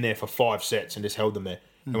put them in there for 5 sets and just held them there.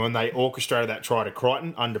 And when they orchestrated that try to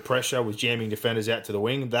Crichton under pressure with jamming defenders out to the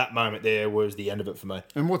wing, that moment there was the end of it for me.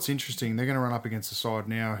 And what's interesting, they're going to run up against a side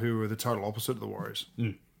now who are the total opposite of the Warriors.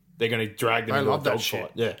 They're going to drag them into a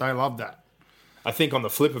dogfight. Yeah. They love that. I think on the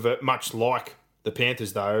flip of it, much like the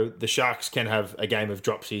Panthers, though, the Sharks can have a game of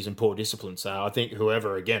dropsies and poor discipline. So I think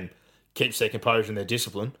whoever, again, keeps their composure and their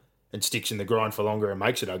discipline and sticks in the grind for longer and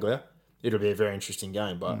makes it uglier, it'll be a very interesting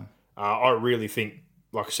game. But I really think,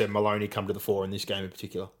 like I said, Maloney come to the fore in this game in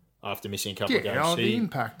particular after missing a couple of games. The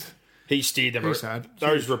impact. He steered them.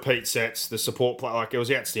 Those repeat sets, the support play, like it was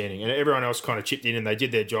outstanding. And everyone else kind of chipped in and they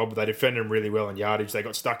did their job. They defended them really well in yardage. They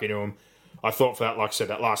got stuck into them. I thought for that, like I said,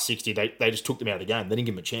 that last 60, they just took them out of the game. They didn't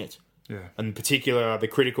give them a chance. Yeah. And in particular, the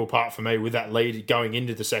critical part for me with that lead going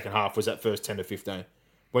into the second half was that first 10 to 15.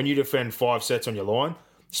 When you defend 5 sets on your line,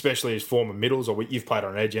 especially as former middles, or you've played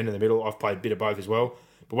on edge end in the middle, I've played a bit of both as well.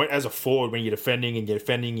 But as a forward, when you're defending,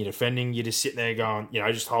 you're just sitting there going,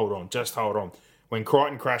 just hold on. When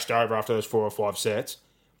Crichton crashed over after those 4 or 5 sets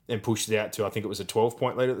and pushed it out to, I think it was a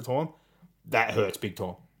 12-point lead at the time, that hurts big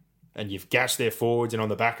time. And you've gassed their forwards, and on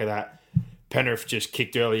the back of that, Penrith just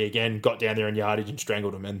kicked early again, got down there in yardage and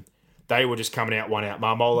strangled them. And they were just coming out one out.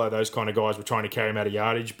 Marmolo, those kind of guys were trying to carry him out of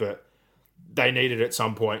yardage, but they needed at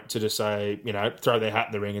some point to just say, throw their hat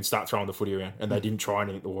in the ring and start throwing the footy around. And they didn't try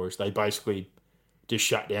anything at the Warriors. They basically just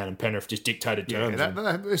shut down, and Penrith just dictated terms.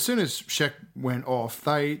 As soon as Sheck went off,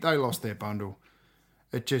 they lost their bundle.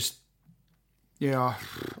 It just, I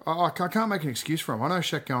can't make an excuse for them. I know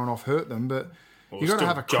Sheck going off hurt them, but you've got to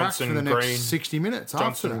have a crack Johnson, for the next Green, 60 minutes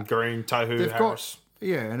Johnson, after that. Green, Tohu, Harris.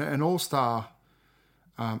 An all-star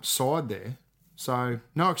side there. So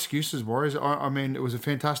no excuses, Warriors. I mean, it was a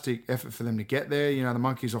fantastic effort for them to get there. The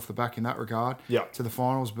monkeys off the back in that regard to the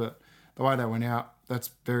finals, but the way they went out, that's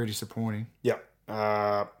very disappointing. Yeah.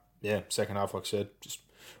 Second half, like I said, just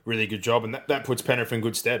really good job. And that puts Penrith in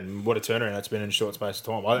good stead. And what a turnaround that's been in a short space of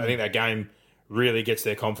time. I think that game really gets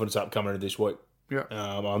their confidence up coming into this week. Yeah,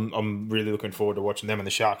 I'm really looking forward to watching them and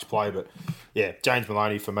the Sharks play. But yeah, James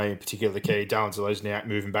Maloney for me in particular the key. Dallin Zalesny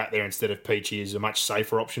moving back there instead of Peachy is a much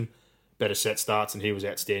safer option. Better set starts, and he was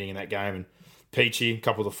outstanding in that game. And Peachy, a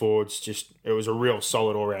couple of the forwards, it was a real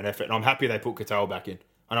solid all round effort. And I'm happy they put Cattell back in.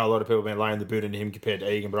 I know a lot of people have been laying the boot into him compared to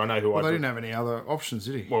Egan, but I know who they didn't have any other options,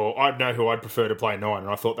 did he? Well, I know who I'd prefer to play 9, and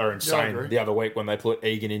I thought they were insane the other week when they put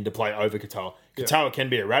Egan in to play over Cattell. Cattell can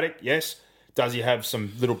be erratic, yes. Does he have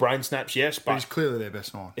some little brain snaps? Yes. But he's clearly their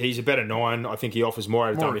best 9. He's a better 9. I think he offers more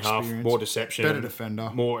out of dummy half, more deception. Better defender.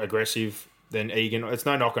 More aggressive than Egan. It's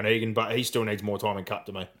no knock on Egan, but he still needs more time and cut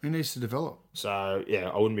to me. He needs to develop. So,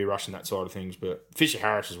 I wouldn't be rushing that side of things. But Fisher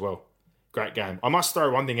Harris as well. Great game. I must throw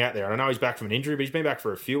one thing out there. I know he's back from an injury, but he's been back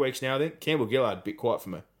for a few weeks now, I think. Campbell Gillard, a bit quiet for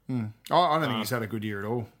me. I don't think he's had a good year at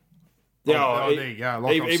all.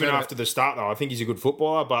 Even after the start, though, I think he's a good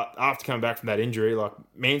footballer, but after coming back from that injury, like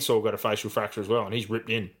Mansour got a facial fracture as well, and he's ripped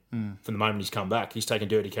in from the moment he's come back. He's taken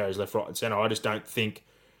dirty carries left, right, and centre. I just don't think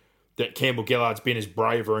that Campbell Gillard's been as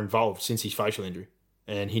brave or involved since his facial injury,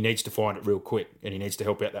 and he needs to find it real quick, and he needs to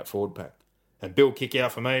help out that forward pack. And Bill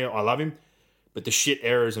Kickout, for me, I love him. But the shit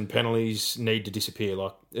errors and penalties need to disappear.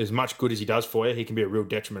 Like, as much good as he does for you, he can be a real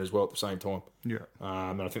detriment as well at the same time. Yeah.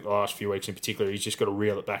 And I think the last few weeks in particular, he's just got to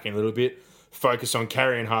reel it back in a little bit. Focus on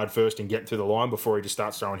carrying hard first and getting through the line before he just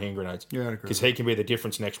starts throwing hand grenades. Yeah, I agree. Because he can be the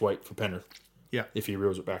difference next week for Penrith. Yeah. If he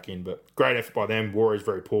reels it back in. But great effort by them. Warriors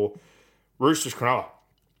very poor. Roosters Cronulla,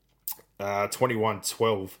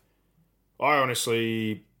 21-12. I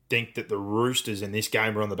honestly think that the Roosters in this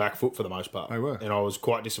game were on the back foot for the most part. They were. And I was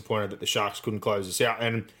quite disappointed that the Sharks couldn't close this out.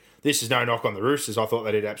 And this is no knock on the Roosters. I thought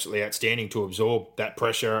they did absolutely outstanding to absorb that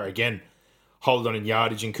pressure. Again, hold on in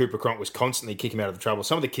yardage, and Cooper Cronk was constantly kicking him out of the trouble.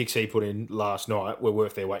 Some of the kicks he put in last night were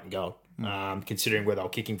worth their weight in gold, considering where they were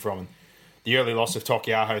kicking from. The early loss of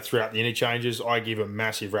Tokiaho throughout the interchanges, I give a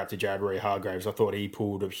massive rap to Jabari Hargraves. I thought he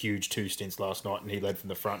pulled a huge 2 stints last night, and he led from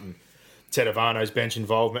the front. And Tedavano's bench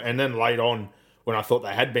involvement. And then late on, when I thought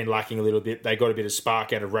they had been lacking a little bit, they got a bit of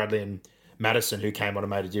spark out of Radley and Madison, who came on and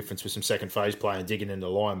made a difference with some second phase play and digging into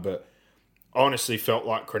the line. But I honestly felt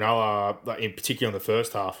like Cronulla, in particular in the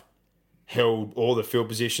first half, held all the field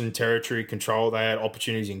position, territory, control. They had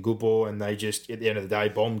opportunities in good ball, and they just, at the end of the day,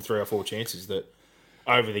 bombed 3 or 4 chances that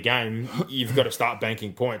over the game, you've got to start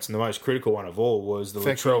banking points. And the most critical one of all was the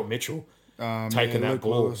Latrell Mitchell taking that Luke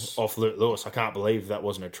ball Lewis. off Luke Lewis. I can't believe that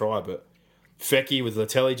wasn't a try, but Fecky with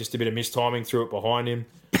Latelli, just a bit of mistiming, threw it behind him.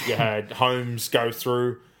 You had Holmes go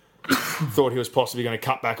through, thought he was possibly going to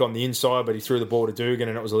cut back on the inside, but he threw the ball to Dugan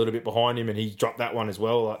and it was a little bit behind him, and he dropped that one as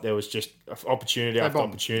well. Like, there was just opportunity after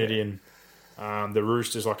opportunity, and the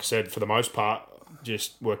Roosters, like I said, for the most part,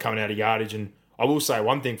 just were coming out of yardage. And I will say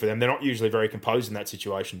one thing for them, they're not usually very composed in that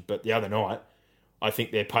situation, but the other night, I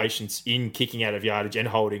think their patience in kicking out of yardage and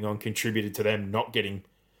holding on contributed to them not getting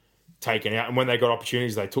taken out. And when they got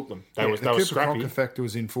opportunities, they took them. They were the Cooper scrappy. Cronk effect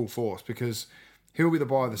was in full force because he'll be the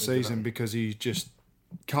buy of the season because he just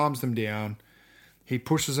calms them down. He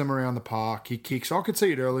pushes them around the park. He kicks. I could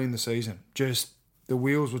see it early in the season. Just the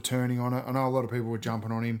wheels were turning on it. I know a lot of people were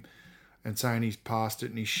jumping on him and saying he's past it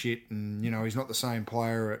and he's shit and, he's not the same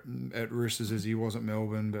player at Roosters as he was at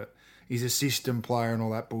Melbourne, but he's a system player and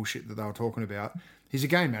all that bullshit that they were talking about. He's a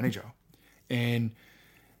game manager. And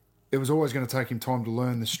it was always going to take him time to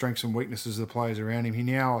learn the strengths and weaknesses of the players around him. He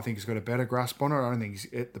now, I think, has got a better grasp on it. I don't think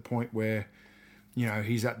he's at the point where,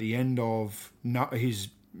 he's at the end of his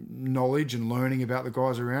knowledge and learning about the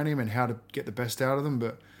guys around him and how to get the best out of them.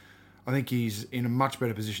 But I think he's in a much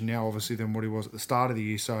better position now, obviously, than what he was at the start of the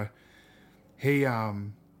year. So he's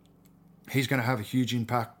going to have a huge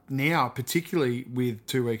impact now, particularly with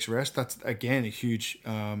 2 weeks rest. That's, again, a huge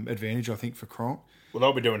advantage, I think, for Cronk. Well,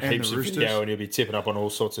 they'll be doing heaps of video and he'll be tipping up on all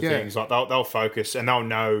sorts of things. Like they'll focus and they'll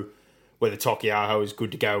know whether Tokiaho is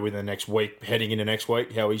good to go within the next week, heading into next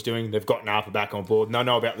week, how he's doing. They've got Napa back on board and they'll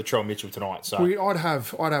know about Latrell Mitchell tonight. So I'd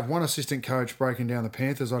have one assistant coach breaking down the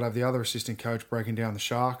Panthers. I'd have the other assistant coach breaking down the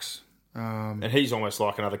Sharks. And he's almost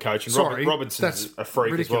like another coach. And Robinson's a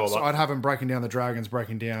freak ridiculous. as well. I'd have him breaking down the Dragons,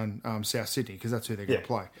 breaking down South Sydney because that's who they're going to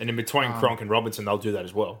play. And in between Cronk and Robinson, they'll do that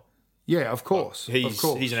as well. Yeah, of course.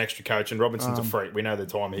 He's an extra coach, and Robinson's a freak. We know the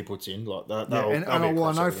time he puts in. Like that. I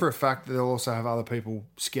know for a fact that they'll also have other people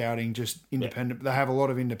scouting, just independent. Yeah. They have a lot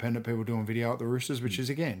of independent people doing video at the Roosters, which is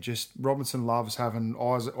again just Robinson loves having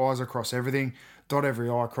eyes across everything, dot every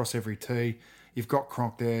I, cross every T. You've got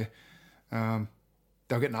Cronk there.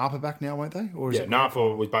 They'll get Napa back now, won't they? Or is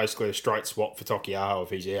Napa was basically a straight swap for Tokiaho if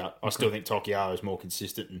he's out. I still think Tokiaho is more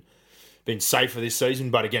consistent and been safer this season.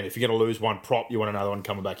 But again, if you're going to lose one prop, you want another one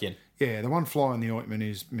coming back in. Yeah, the one fly in the ointment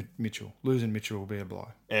is Mitchell. Losing Mitchell will be a blow.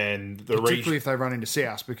 And particularly if they run into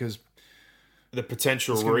South, because the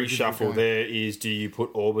potential reshuffle there is: do you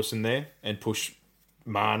put Orbison there and push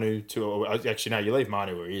Manu to? Actually, no, you leave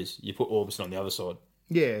Manu where he is. You put Orbison on the other side.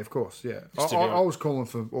 Yeah, of course. Yeah, I was calling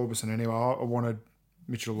for Orbison anyway. I wanted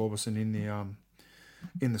Mitchell Orbison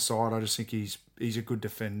in the side. I just think he's a good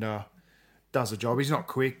defender. Does the job. He's not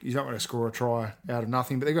quick. He's not going to score a try out of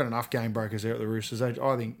nothing. But they've got enough game breakers there at the Roosters. I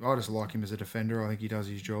just like him as a defender. I think he does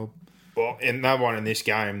his job. Well, another one in this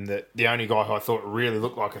game that the only guy who I thought really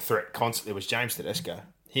looked like a threat constantly was James Tedesco.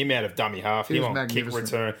 Him out of dummy half. Him on kick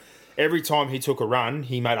return. Every time he took a run,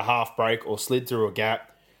 he made a half break or slid through a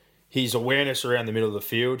gap. His awareness around the middle of the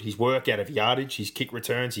field, his work out of yardage, his kick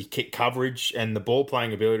returns, his kick coverage, and the ball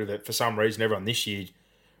playing ability that for some reason everyone this year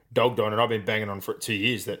dogged on, and I've been banging on for 2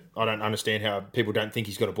 years that I don't understand how people don't think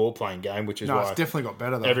he's got a ball playing game, which is why it's definitely got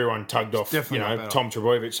better though. Everyone tugged off, Tom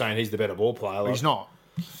Trebojevic saying he's the better ball player. He's not.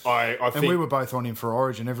 I think we were both on him for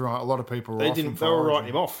Origin. A lot of people were off him for They were Origin. writing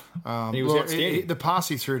him off. He was outstanding. The pass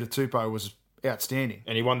he threw to Tupou was outstanding,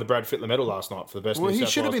 and he won the Brad Fittler medal last night for the best. Well, he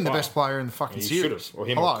should have been the best player in the fucking series. Should have, or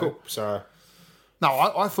him or Cook. So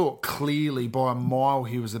No, I thought clearly by a mile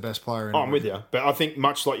he was the best player in the I'm with you. But I think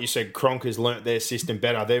much like you said, Cronk has learnt their system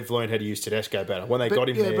better. They've learned how to use Tedesco better. When they got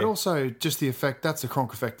him there... but also just the effect, that's the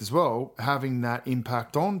Cronk effect as well, having that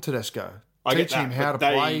impact on Tedesco. I get Teaching him that, how to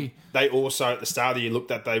but play. They also, at the start of the year, looked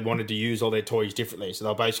at they wanted to use all their toys differently. So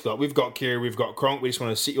they're basically like, we've got Kiri, we've got Cronk, we just want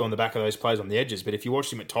to sit you on the back of those players on the edges. But if you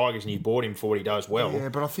watched him at Tigers and you bought him for what he does well... Yeah,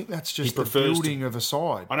 but I think that's just the building of a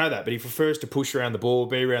side. I know that, but he prefers to push around the ball,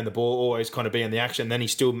 be around the ball, always kind of be in the action, then he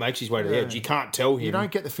still makes his way to the edge. You can't tell him... You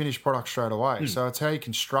don't get the finished product straight away, so it's how you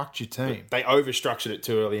construct your team. They over-structured it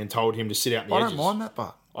too early and told him to sit out in the edges. I don't mind that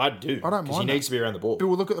part. I do. I don't mind because he needs to be around the ball. But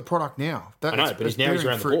we'll look at the product now. I know, but he's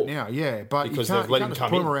around the ball. Now, yeah, but because you can't, they've let you him can't just come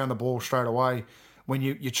put in. him around the ball straight away when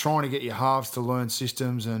you're trying to get your halves to learn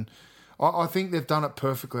systems. And I think they've done it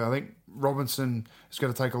perfectly. I think Robinson is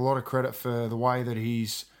going to take a lot of credit for the way that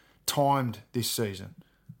he's timed this season.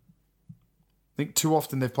 I think too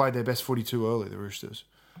often they've played their best footy too early, the Roosters.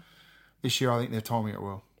 This year, I think they're timing it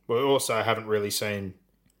well. We also haven't really seen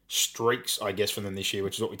streaks, I guess, from them this year,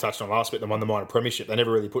 which is what we touched on last week. They won the minor premiership. They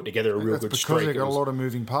never really put together a real good streak. Because they've got a lot of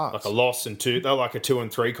moving parts. Like a loss and two. They're like a 2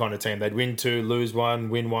 and 3 kind of team. They'd win 2, lose 1,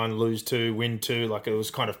 win 1, lose 2, win 2. Like it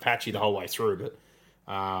was kind of patchy the whole way through. But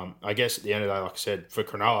I guess at the end of the day, like I said, for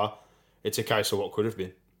Cronulla, it's a case of what could have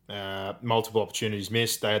been. Multiple opportunities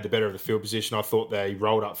missed. They had the better of the field position. I thought they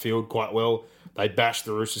rolled up field quite well. They bashed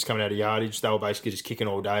the Roosters coming out of yardage. They were basically just kicking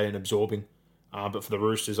all day and absorbing. But for the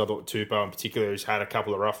Roosters, I thought Tupou in particular has had a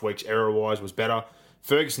couple of rough weeks. Error-wise was better.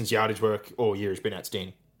 Ferguson's yardage work all year has been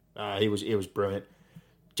outstanding. He was brilliant.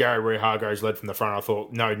 Jared Waerea-Hargreaves led from the front. I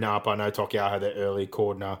thought no Napa, no Tokiaho there early,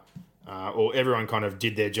 Cordner. Or everyone kind of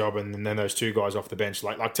did their job, and then those two guys off the bench.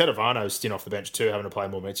 Like Tedovano's stint off the bench too, having to play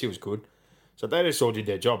more minutes. He was good. So they just all did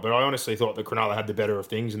their job. But I honestly thought that Cronulla had the better of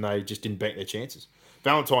things, and they just didn't bank their chances.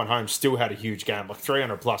 Valentine Holmes still had a huge game, like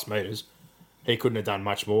 300-plus metres. He couldn't have done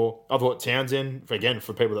much more. I thought Townsend, again,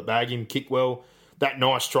 for people that bag him, kicked well. That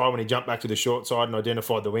nice try when he jumped back to the short side and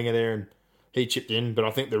identified the winger there, and he chipped in. But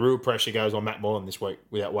I think the real pressure goes on Matt Moylan this week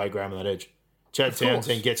without Wade Graham on that edge. Chad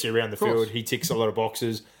Townsend gets you around the field. He ticks a lot of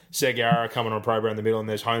boxes. Segara coming on program in the middle, and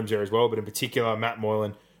there's Holmes there as well. But in particular, Matt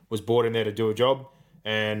Moylan was brought in there to do a job.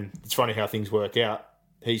 And it's funny how things work out.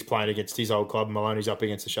 He's playing against his old club, and Maloney's up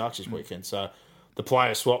against the Sharks this weekend. So the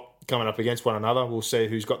player swap coming up against one another. We'll see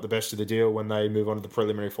who's got the best of the deal when they move on to the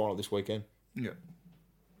preliminary final this weekend. Yeah.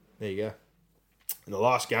 There you go. In the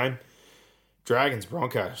last game,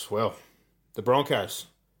 Dragons-Broncos. Well, the Broncos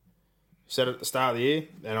said at the start of the year,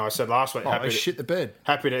 and I said last week, they shit the bed.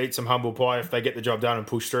 Happy to eat some humble pie if they get the job done and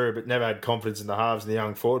push through, but never had confidence in the halves and the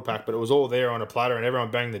young forward pack. But it was all there on a platter, and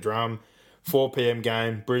everyone banged the drum. 4 p.m.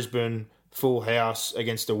 game, Brisbane, full house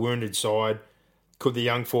against a wounded side. Could the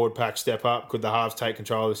young forward pack step up? Could the halves take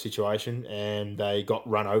control of the situation? And they got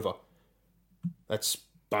run over. That's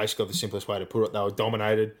basically the simplest way to put it. They were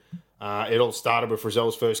dominated. It all started with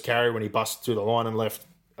Frizzell's first carry when he busted through the line and left,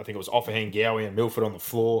 I think it was Offahan, Gowie and Milford on the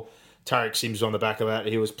floor. Tarek Sims on the back of that.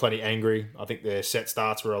 He was plenty angry. I think their set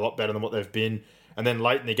starts were a lot better than what they've been. And then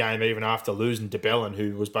late in the game, even after losing DeBellin,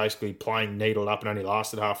 who was basically playing needled up and only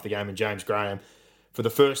lasted half the game, and James Graham, for the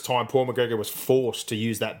first time, Paul McGregor was forced to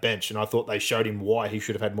use that bench, and I thought they showed him why he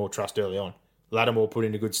should have had more trust early on. Lattimore put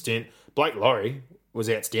in a good stint. Blake Laurie was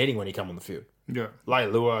outstanding when he came on the field. Yeah.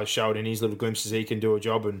 Leilua showed in his little glimpses he can do a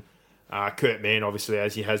job, and Kurt Mann, obviously,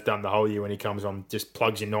 as he has done the whole year when he comes on, just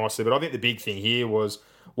plugs in nicely. But I think the big thing here was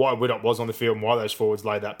why Widdop was on the field and why those forwards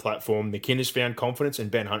laid that platform. McInnes found confidence,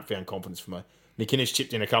 and Ben Hunt found confidence for me. McInnes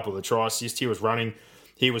chipped in a couple of the tries. He was running,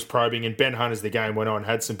 he was probing, and Ben Hunt, as the game went on,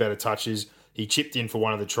 had some better touches. He chipped in for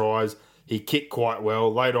one of the tries. He kicked quite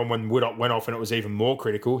well. Later on, when Widdop went off and it was even more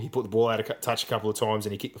critical, he put the ball out of touch a couple of times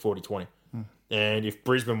and he kicked the 40-20. And if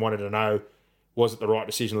Brisbane wanted to know, was it the right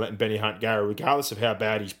decision letting Benny Hunt go, regardless of how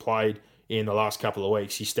bad he's played in the last couple of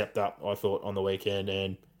weeks, he stepped up, I thought, on the weekend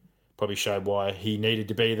and probably showed why he needed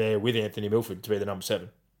to be there with Anthony Milford to be the number 7.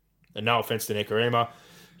 And no offence to Nikorima.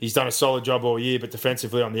 He's done a solid job all year, but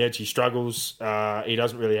defensively on the edge, he struggles. He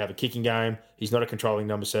doesn't really have a kicking game. He's not a controlling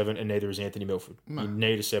number 7, and neither is Anthony Milford. No. You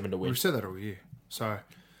need a 7 to win. We've said that all year. So,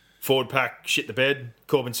 forward pack shit the bed.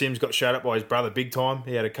 Corbin Sims got shut up by his brother big time.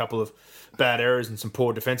 He had a couple of bad errors and some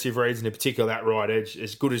poor defensive reads, and in particular that right edge.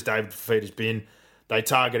 As good as David Fafita has been, they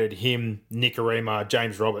targeted him, Nikorima,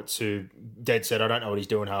 James Roberts, who dead said, I don't know what he's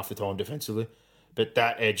doing half the time defensively, but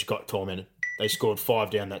that edge got tormented. They scored 5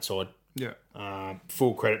 down that side. Yeah.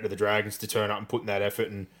 Full credit to the Dragons to turn up and put in that effort,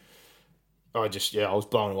 and I was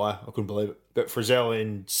blown away. I couldn't believe it. But Frizzell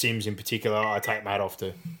and Sims in particular, I take my hat off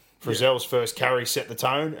to. Frizzell's first carry set the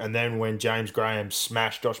tone, and then when James Graham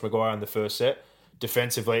smashed Josh Maguire in the first set,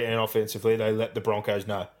 defensively and offensively, they let the Broncos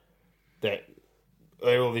know that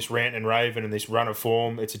all this rant and raving and this run of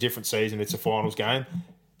form. It's a different season. It's a finals game.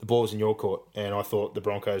 The ball's in your court, and I thought the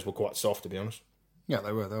Broncos were quite soft, to be honest. Yeah,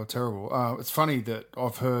 they were. They were terrible. It's funny that I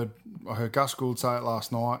heard Gus Gould say it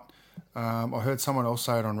last night. I heard someone else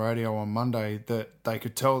say it on radio on Monday that they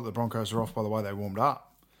could tell that the Broncos were off by the way they warmed up.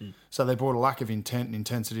 So they brought a lack of intent and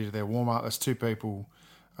intensity to their warm-up. There's two people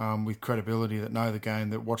with credibility that know the game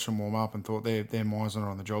that watched them warm up and thought their minds are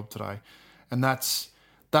on the job today. And that's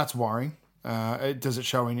worrying. Does it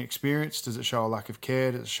show inexperience? Does it show a lack of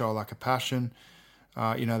care? Does it show a lack of passion?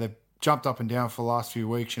 They've jumped up and down for the last few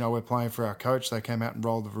weeks. We're playing for our coach. They came out and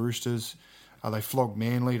rolled the Roosters. They flogged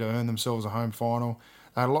Manly to earn themselves a home final.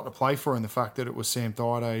 They had a lot to play for in the fact that it was Sam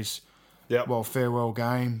Thaida's farewell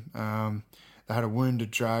game. They had a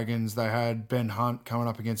wounded Dragons. They had Ben Hunt coming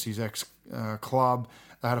up against his ex-club.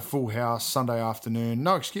 They had a full house Sunday afternoon.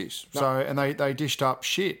 No excuse. No. So, and they dished up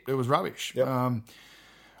shit. It was rubbish. Yep. I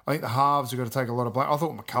think the halves have got to take a lot of blame. I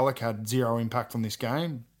thought McCulloch had zero impact on this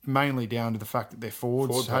game, mainly down to the fact that their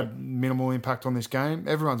forwards had minimal impact on this game.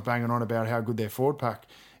 Everyone's banging on about how good their forward pack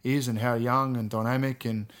is and how young and dynamic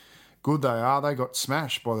and good they are. They got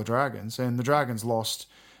smashed by the Dragons, and the Dragons lost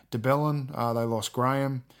DeBellin. They lost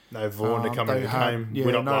Graham. No Vaughan to come into the game.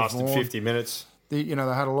 We're not lasting 50 minutes. They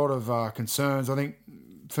had a lot of concerns. I think,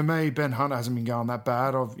 for me, Ben Hunt hasn't been going that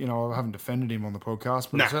bad. I haven't defended him on the podcast,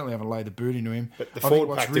 but I certainly haven't laid the boot into him. But I think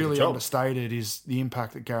what's really understated is the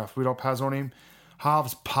impact that Gareth Widdop has on him.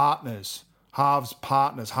 Halves partners,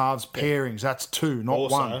 pairings. That's two, not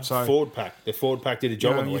also, one. So forward pack. The forward pack did a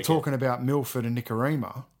job on the weekend. You're talking about Milford and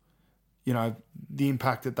Nicarima. The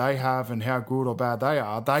impact that they have and how good or bad they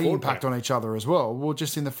are, they impact on each other as well. Well,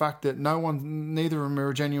 just in the fact that neither of them are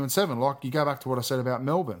a genuine seven. Like, you go back to what I said about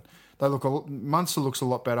Melbourne. Munster looks a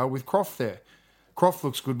lot better with Croft there. Croft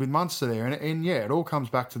looks good with Munster there. And it all comes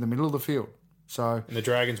back to the middle of the field. So, and the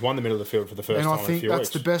Dragons won the middle of the field for the first time in a few weeks. And I think that's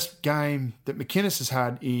the best game that McInnes has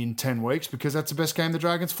had in 10 weeks because that's the best game the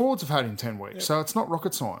Dragons forwards have had in 10 weeks. Yep. So it's not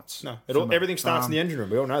rocket science. No, everything starts in the engine room.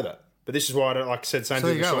 We all know that. But this is why I don't, like I said, same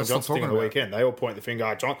thing with Sean Johnson thing on the weekend. They all point the finger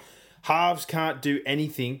at John. Halves can't do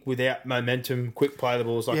anything without momentum, quick play the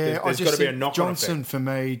balls. There's got to be a knock-on Johnson, for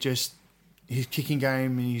me, just his kicking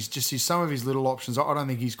game, he's some of his little options. I don't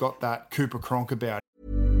think he's got that Cooper Cronk about it.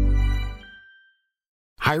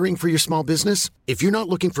 Hiring for your small business? If you're not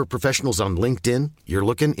looking for professionals on LinkedIn, you're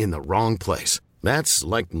looking in the wrong place. That's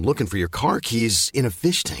like looking for your car keys in a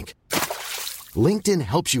fish tank. LinkedIn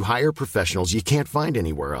helps you hire professionals you can't find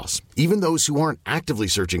anywhere else, even those who aren't actively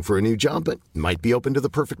searching for a new job but might be open to the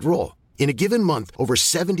perfect role. In a given month, over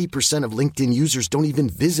 70% of LinkedIn users don't even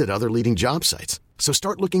visit other leading job sites. So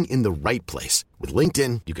start looking in the right place. With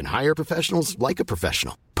LinkedIn, you can hire professionals like a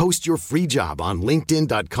professional. Post your free job on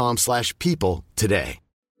linkedin.com/people today.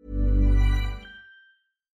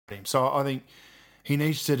 So I think he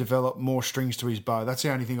needs to develop more strings to his bow. That's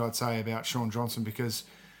the only thing I'd say about Sean Johnson, because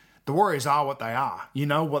the Warriors are what they are. You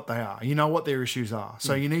know what they are. You know what their issues are.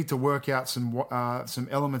 So you need to work out some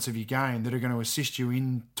elements of your game that are going to assist you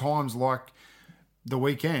in times like the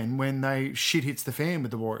weekend when shit hits the fan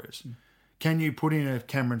with the Warriors. Can you put in a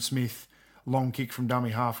Cameron Smith long kick from dummy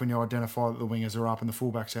half when you identify that the wingers are up and the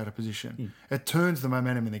fullback's out of position? It turns the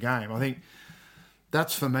momentum in the game. I think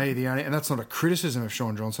that's, for me, the only, and that's not a criticism of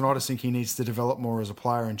Sean Johnson. I just think he needs to develop more as a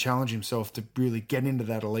player and challenge himself to really get into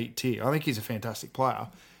that elite tier. I think he's a fantastic player.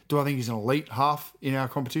 Do I think he's an elite half in our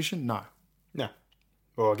competition? No. No.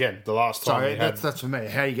 Well, again, the last time that's for me.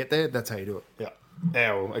 How you get there, that's how you do it.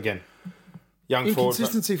 Yeah. Well, again, young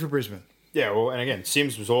inconsistency for Brisbane. Yeah, well, and again,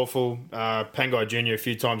 Sims was awful. Pangai Jr. a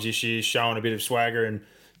few times this year showing a bit of swagger and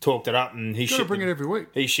talked it up, and he got to bring it every week.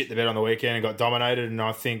 He shit the bed on the weekend and got dominated, and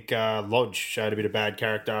I think Lodge showed a bit of bad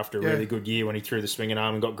character after a really good year when he threw the swinging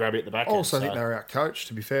arm and got grabby at the back end. I think they were out-coached,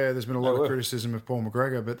 to be fair. There's been a lot of criticism of Paul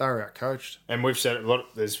McGregor, but they were out-coached. And we've said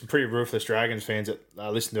there's some pretty ruthless Dragons fans that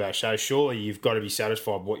listen to our show. Surely you've got to be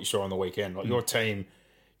satisfied with what you saw on the weekend. Like your team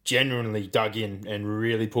genuinely dug in and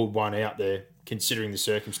really pulled one out there, considering the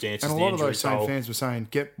circumstances. And a lot of those same fans were saying,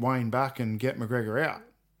 get Wayne back and get McGregor out.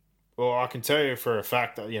 Well, I can tell you for a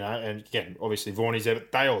fact that, and again, obviously Vaughnie's there,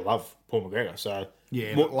 but they all love Paul McGregor. So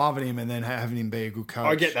loving him and then having him be a good coach.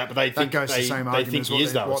 I get that, but they think the same they think he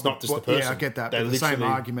is, though. It's not just the person. Yeah, I get that. But the same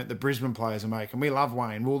argument that Brisbane players are making. We love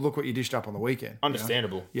Wayne. Well, look what you dished up on the weekend.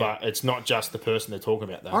 Understandable, but it's not just the person they're talking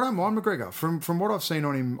about, though. I don't mind McGregor. From what I've seen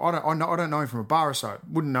on him, I don't know him from a bar or so.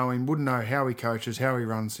 Wouldn't know him. Wouldn't know how he coaches, how he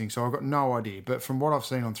runs things. So I've got no idea. But from what I've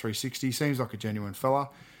seen on 360, he seems like a genuine fella.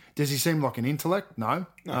 Does he seem like an intellect? No.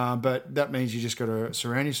 But that means you just got to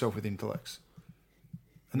surround yourself with intellects.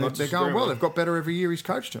 And they're going well. They've got better every year he's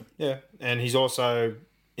coached them. Yeah. And he's also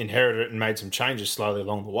inherited it and made some changes slowly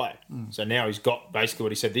along the way. So now he's got basically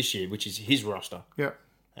what he said this year, which is his roster. Yeah.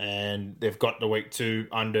 And they've got the week 2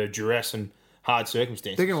 under duress and hard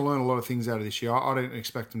circumstances. They're going to learn a lot of things out of this year. I don't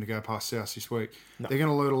expect them to go past South this week. No. They're going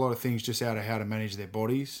to learn a lot of things just out of how to manage their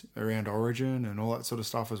bodies around Origin and all that sort of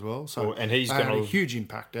stuff as well. So, and he's going to have a huge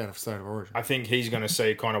impact out of State of Origin. I think he's going to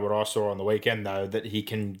see kind of what I saw on the weekend, though, that he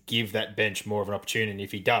can give that bench more of an opportunity. And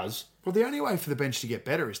if he does... Well, the only way for the bench to get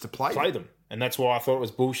better is to play them. And that's why I thought it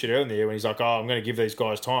was bullshit earlier in the year when he's like, I'm going to give these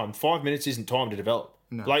guys time. 5 minutes isn't time to develop.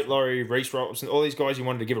 No. Blake Laurie, Reece Robertson, all these guys you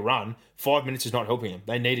wanted to give a run, 5 minutes is not helping them.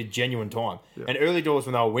 They needed genuine time. Yeah. And early doors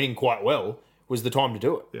when they were winning quite well was the time to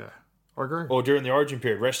do it. Yeah, I agree. Or during the Origin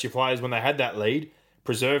period, rest your players when they had that lead,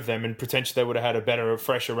 preserve them, and potentially they would have had a better,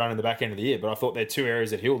 fresher run in the back end of the year. But I thought they're 2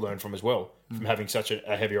 areas that he'll learn from as well, from having such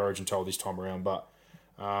a heavy Origin toll this time around. But,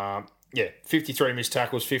 53 missed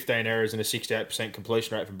tackles, 15 errors, and a 68%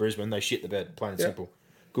 completion rate from Brisbane. They shit the bed, plain and simple.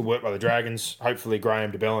 Good work by the Dragons. Hopefully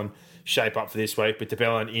Graham DeBellin shape up for this week. But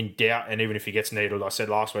DeBellin in doubt, and even if he gets needled, I said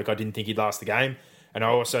last week I didn't think he'd last the game. And I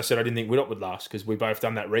also said I didn't think Widdop would last because we both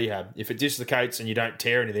done that rehab. If it dislocates and you don't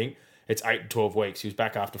tear anything, it's 8 to 12 weeks. He was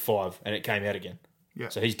back after 5 and it came out again. Yeah.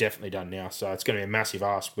 So he's definitely done now. So it's going to be a massive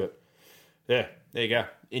ask. But yeah, there you go.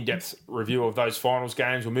 In-depth review of those finals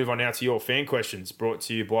games. We'll move on now to your fan questions brought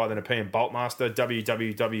to you by the Nepean Boltmaster,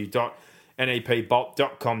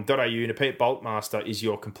 www.nepbolt.com.au. Nepean Boltmaster is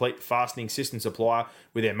your complete fastening system supplier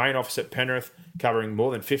with their main office at Penrith, covering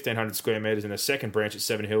more than 1,500 square metres, and a second branch at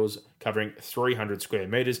Seven Hills, covering 300 square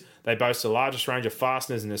metres. They boast the largest range of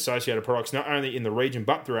fasteners and associated products, not only in the region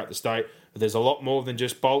but throughout the state. But there's a lot more than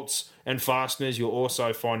just bolts and fasteners. You'll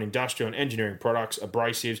also find industrial and engineering products,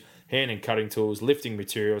 abrasives, hand and cutting tools, lifting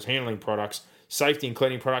materials, handling products, safety and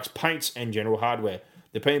cleaning products, paints, and general hardware.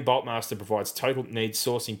 The Nepean Boltmaster provides total needs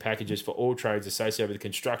sourcing packages for all trades associated with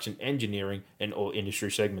construction, engineering, and all industry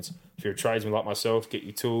segments. If you're a tradesman like myself, get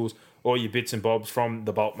your tools or your bits and bobs from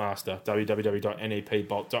the Boltmaster,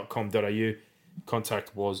 www.nepbolt.com.au.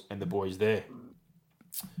 Contact Was and the boys there.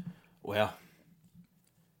 Wow.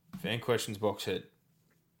 Fan questions box head.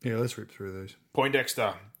 Yeah, let's rip through these.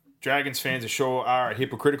 Poindexter. Dragons fans sure are a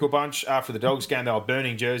hypocritical bunch. After the Dogs game, they were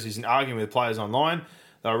burning jerseys and arguing with players online.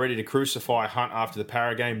 They were ready to crucify Hunt after the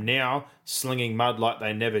Para game. Now, slinging mud like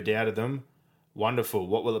they never doubted them. Wonderful.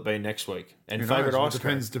 What will it be next week? And favourite ice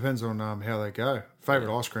cream? Depends on how they go.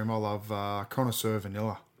 Favourite ice cream, I love connoisseur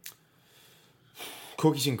vanilla.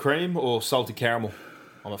 Cookies and cream or salted caramel,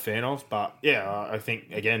 I'm a fan of. But, yeah, I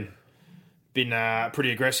think, again, been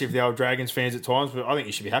pretty aggressive, the old Dragons fans at times. But I think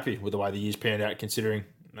you should be happy with the way the year's panned out, considering...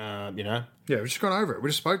 Yeah, we've just gone over it. We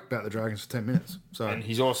just spoke about the Dragons for 10 minutes. So, and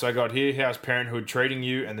he's also got here, how's parenthood treating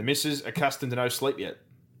you and the missus? Accustomed to no sleep yet?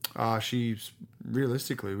 She's,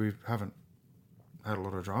 realistically, we haven't had a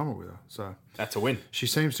lot of drama with her. So that's a win. She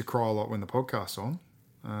seems to cry a lot when the podcast's on.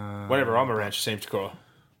 Whenever I'm around, she seems to cry.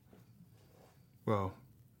 Well,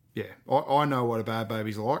 yeah. I know what a bad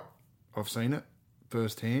baby's like. I've seen it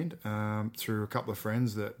firsthand through a couple of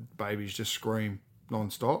friends that babies just scream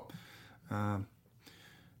non-stop.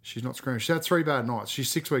 She's not screaming. She's had 3 bad nights. She's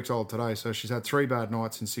 6 weeks old today, so she's had 3 bad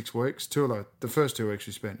nights in 6 weeks. The first 2 weeks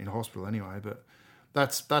she spent in hospital anyway, but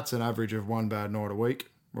that's an average of 1 bad night a week,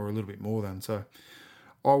 or a little bit more than. So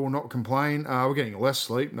I will not complain. We're getting less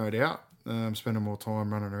sleep, no doubt. Spending more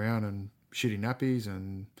time running around and shitty nappies,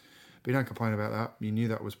 but you don't complain about that. You knew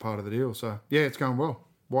that was part of the deal. So yeah, it's going well.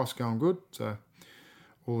 Wife's going good, so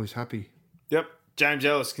all is happy. Yep. James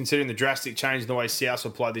Ellis, considering the drastic change in the way South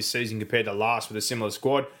will play this season compared to last with a similar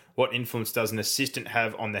squad, what influence does an assistant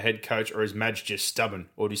have on the head coach, or is Madge just stubborn?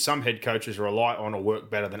 Or do some head coaches rely on or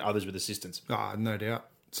work better than others with assistants? No doubt.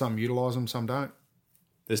 Some utilise them, some don't.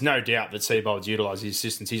 There's no doubt that Seibold's utilised his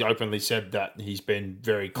assistants. He's openly said that he's been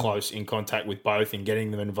very close in contact with both and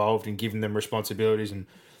getting them involved and giving them responsibilities. And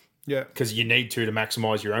yeah, because you need to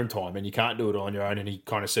maximise your own time and you can't do it on your own. And he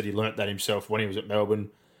kind of said he learnt that himself when he was at Melbourne,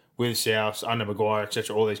 with South, under Maguire,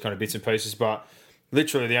 etc., all these kind of bits and pieces. But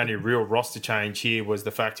literally the only real roster change here was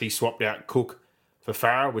the fact he swapped out Cook for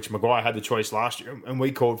Farah, which Maguire had the choice last year, and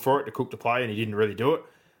we called for it to Cook to play, and he didn't really do it.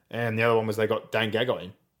 And the other one was they got Dane Gagai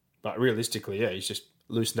in. But realistically, yeah, he's just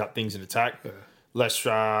loosened up things in attack, less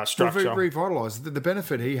structure. Well, revitalised. The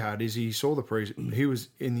benefit he had is he saw he was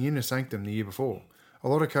in the inner sanctum the year before. A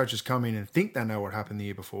lot of coaches come in and think they know what happened the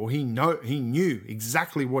year before. He knew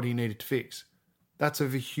exactly what he needed to fix. That's a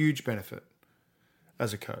huge benefit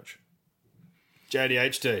as a coach.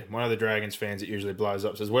 JDHD, one of the Dragons fans that usually blows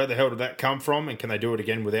up, says, where the hell did that come from, and can they do it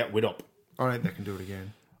again without Widdop? I don't think they can do it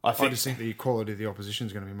again. I just think the quality of the opposition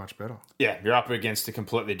is going to be much better. Yeah, you're up against a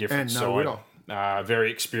completely different side. Widdop.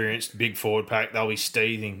 Very experienced, big forward pack. They'll be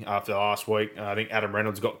seething after last week. I think Adam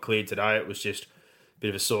Reynolds got cleared today. It was just a bit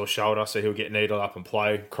of a sore shoulder, so he'll get needled up and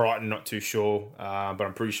play. Crichton, not too sure, but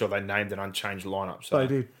I'm pretty sure they named an unchanged lineup. So They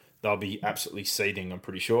did. They'll be absolutely seething, I'm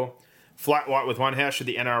pretty sure. Flat white with one. How should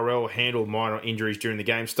the NRL handle minor injuries during the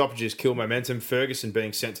game? Stoppages kill momentum. Ferguson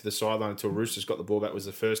being sent to the sideline until Roosters got the ball back was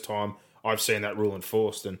the first time I've seen that rule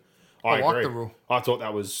enforced, and I like agree. the rule. I thought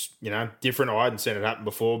that was, different. I hadn't seen it happen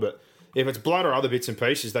before, but if it's blood or other bits and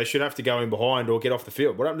pieces, they should have to go in behind or get off the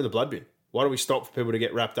field. What happened to the blood bin? Why do we stop for people to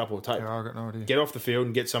get wrapped up or taped? Yeah, I got no idea. Get off the field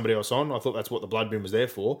and get somebody else on. I thought that's what the blood bin was there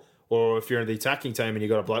for. Or if you're in the attacking team and you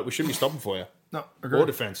got a bloke, we shouldn't be stopping for you. No, agree. Or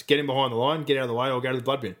defence. Get in behind the line, get out of the way, or go to the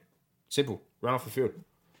blood bin. Simple. Run off the field.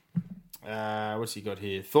 What's he got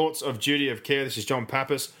here? Thoughts of duty of care. This is John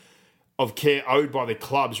Pappas. Of care owed by the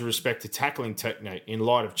clubs with respect to tackling technique in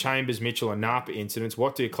light of Chambers, Mitchell and Napa incidents.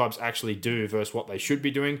 What do clubs actually do versus what they should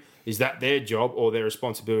be doing? Is that their job or their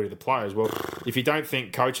responsibility of the players? Well, if you don't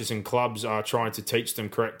think coaches and clubs are trying to teach them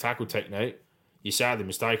correct tackle technique, you're sadly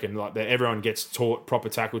mistaken. Like everyone gets taught proper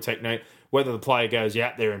tackle technique. Whether the player goes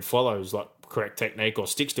out there and follows like correct technique or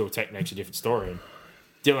sticks to a technique's a different story. And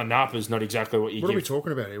Dylan Napa's not exactly what you What give. are we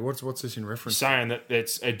talking about here? What's this in reference to? Saying that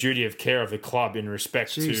it's a duty of care of the club in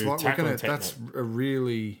respect to tackling technique. That's a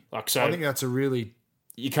really... Like, so I think that's a really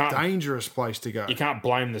you can't dangerous place to go. You can't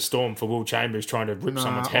blame the Storm for Will Chambers trying to rip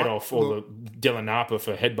someone's head off, or the Dylan Napa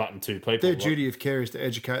for headbutting two people. Their duty of care is to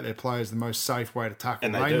educate their players the most safe way to tackle.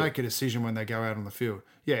 And they make a decision when they go out on the field.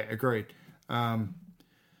 Yeah, agreed.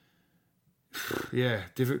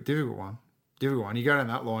 Difficult one. Difficult one. You go down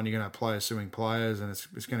that line, you're going to have players suing players, and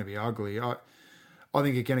it's going to be ugly. I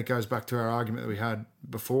think, again, it goes back to our argument that we had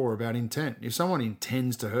before about intent. If someone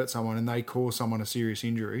intends to hurt someone and they cause someone a serious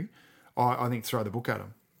injury, I think throw the book at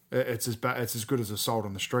them. It's as good as assault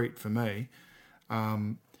on the street for me.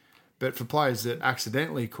 But for players that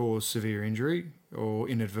accidentally cause severe injury or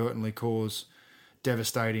inadvertently cause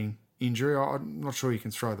devastating injury, I'm not sure you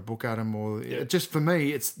can throw the book at them. Just for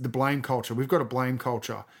me, it's the blame culture. We've got a blame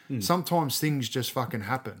culture. Sometimes things just fucking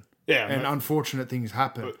happen. Yeah, and unfortunate things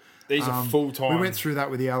happen. But these are full-time. We went through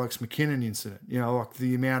that with the Alex McKinnon incident. Like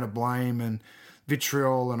the amount of blame and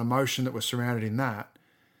vitriol and emotion that was surrounded in that.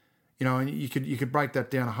 And you could break that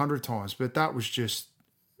down 100 times, but that was just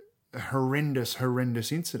a horrendous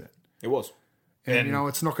incident. It was. And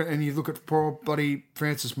it's not. And you look at poor bloody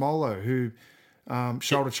Francis Molo, who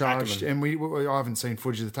shoulder charged, and I haven't seen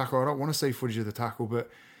footage of the tackle. I don't want to see footage of the tackle, but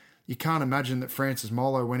you can't imagine that Francis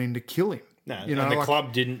Molo went in to kill him. No, and the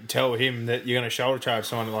club didn't tell him that you're going to shoulder charge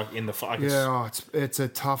someone like in the fight. It's a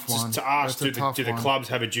tough one. To ask, do the clubs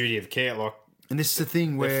have a duty of care? Like, and this is the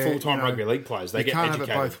thing where they're full-time rugby league players. They get educated. You can't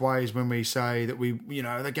have it both ways when we say that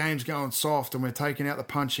the game's going soft and we're taking out the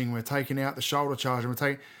punching, we're taking out the shoulder charge, and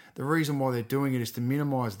the reason why they're doing it is to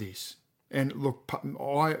minimise this. And look,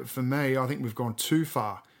 I think we've gone too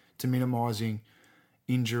far to minimising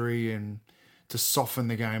injury and to soften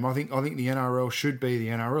the game. I think the NRL should be the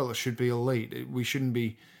NRL. It should be elite. We shouldn't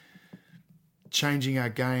be changing our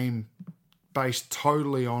game based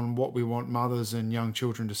totally on what we want mothers and young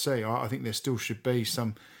children to see. I think there still should be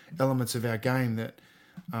some elements of our game that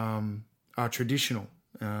are traditional.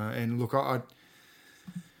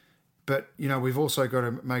 But we've also got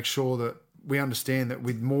to make sure that we understand that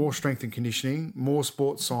with more strength and conditioning, more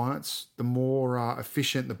sports science, the more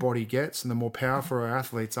efficient the body gets and the more powerful our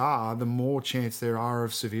athletes are, the more chance there are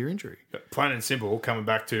of severe injury. But plain and simple, coming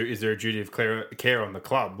back to, is there a duty of care on the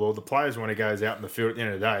club? Well, the players, when it goes out in the field at the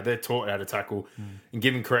end of the day, they're taught how to tackle and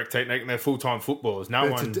given correct technique, and they're full-time footballers.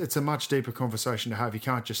 It's a much deeper conversation to have. You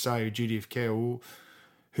can't just say duty of care. Well,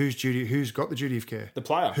 who's got the duty of care? The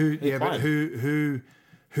player. But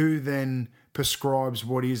who then prescribes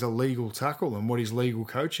what is a legal tackle and what is legal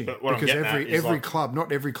coaching? Because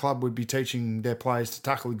not every club would be teaching their players to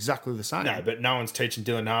tackle exactly the same. No, but no one's teaching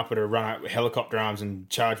Dylan Napa to run out with helicopter arms and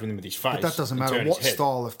charge with him with his face. But that doesn't matter what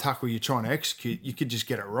style of tackle you're trying to execute. You could just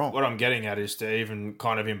get it wrong. What I'm getting at is to even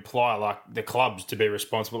kind of imply like the clubs to be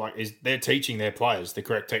responsible. Like, is they're teaching their players the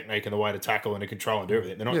correct technique and the way to tackle and to control and do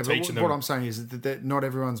everything. They're not teaching them. What I'm saying is that not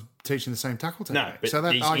everyone's teaching the same tackle technique. No, but so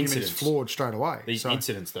that argument is flawed straight away. These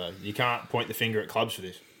incidents, though, you can't point the finger at clubs for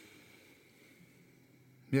this.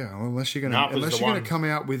 Yeah, well, unless you're going to come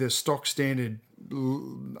out with a stock standard,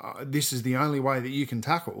 this is the only way that you can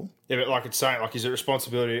tackle. Yeah, but like it's saying, like, is it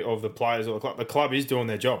responsibility of the players or the club? The club is doing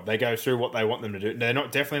their job. They go through what they want them to do. They're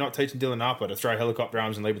definitely not teaching Dylan Napa to throw helicopter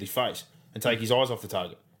arms and leave with his face and take his eyes off the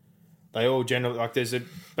target. They all generally, like, there's a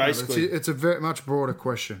basically. It's a very much broader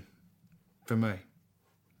question for me.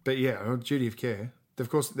 But yeah, duty of care. Of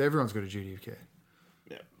course, everyone's got a duty of care.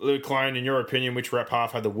 Luke Lane, in your opinion, which rep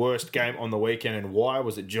half had the worst game on the weekend and why?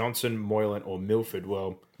 Was it Johnson, Moylan or Milford?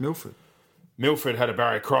 Well, Milford had a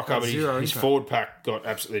Barry Crocker, but his forward pack got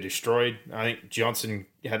absolutely destroyed. I think Johnson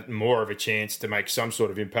had more of a chance to make some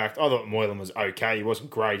sort of impact. I thought Moylan was okay. He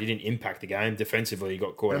wasn't great. He didn't impact the game. Defensively, he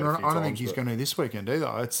got caught out a few times. I don't think he's going to this weekend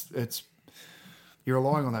either. It's you're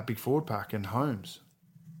relying on that big forward pack and Holmes.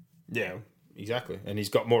 Yeah, exactly. And he's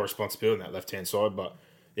got more responsibility on that left-hand side, but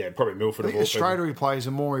yeah, probably Milford. The straighter he plays,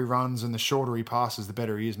 the more he runs and the shorter he passes, the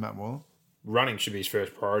better he is, Matt Moylan. Running should be his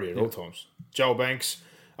first priority at all times. Joel Banks,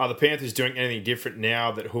 are the Panthers doing anything different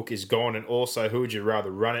now that Hook is gone? And also, who would you rather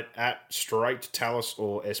run it at, straight, Tallis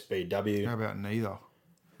or SBW? How about neither?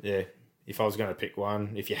 Yeah, if I was going to pick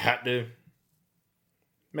one, if you had to,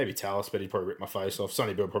 maybe Tallis, but he'd probably rip my face off.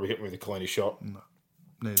 Sonny Bill probably hit me with a cleaner shot. No,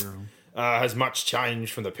 neither of them. Has much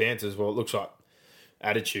changed from the Panthers? Well, it looks like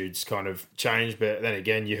attitudes kind of changed, but then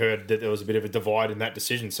again, you heard that there was a bit of a divide in that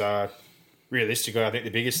decision. So realistically, I think the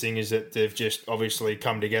biggest thing is that they've just obviously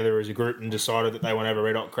come together as a group and decided that they want to have a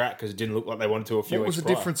red-hot crack because it didn't look like they wanted to a few weeks prior. What was the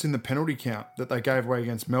difference in the penalty count that they gave away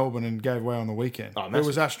against Melbourne and gave away on the weekend? Oh, it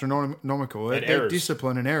was astronomical. Their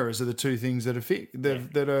discipline and errors are the two things that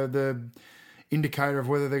are the indicator of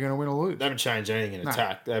whether they're going to win or lose. They haven't changed anything in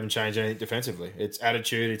attack. They haven't changed anything defensively. It's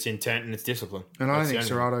attitude, it's intent, and it's discipline. And I don't think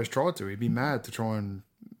Serrato's tried to. He'd be mad to try and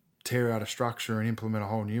tear out a structure and implement a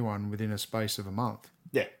whole new one within a space of a month.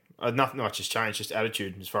 Yeah. Nothing much has changed, just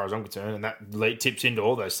attitude as far as I'm concerned. And that tips into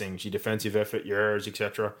all those things, your defensive effort, your errors,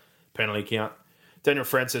 etc., penalty count. Daniel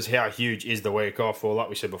Friend says, how huge is the week off? Well, like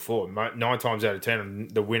we said before, 9 times out of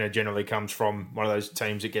 10, the winner generally comes from one of those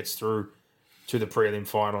teams that gets through to the prelim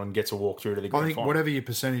final and gets a walk through to the grand final. I think whatever your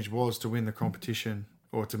percentage was to win the competition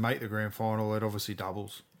or to make the grand final, it obviously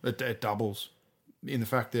doubles. It doubles in the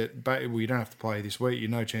fact that you don't have to play this week.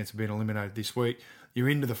 You've no chance of being eliminated this week. You're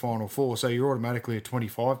into the final four, so you're automatically a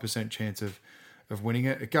 25% chance of winning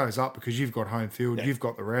it. It goes up because you've got home field, you've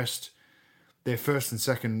got the rest. They're first and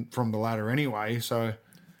second from the ladder anyway, so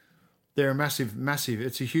they're a massive,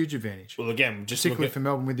 it's a huge advantage. Well, again, just particularly for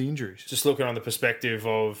Melbourne with the injuries. Just looking on the perspective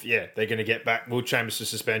of, they're going to get back Will Chambers to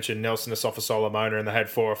suspension, Nelson Asafa Solomona, and they had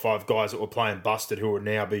 4 or 5 guys that were playing busted who would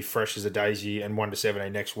now be fresh as a daisy and 1-17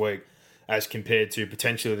 next week, as compared to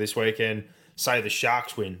potentially this weekend. Say the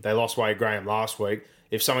Sharks win. They lost Wade Graham last week.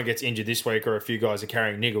 If someone gets injured this week or a few guys are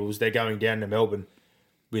carrying niggles, they're going down to Melbourne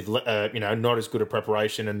with not as good a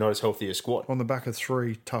preparation and not as healthy a squad. On the back of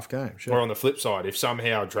 3 tough games. Yeah. Or on the flip side, if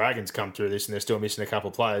somehow Dragons come through this and they're still missing a couple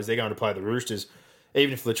of players, they're going to play the Roosters.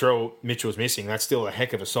 Even if Latrell Mitchell's missing, that's still a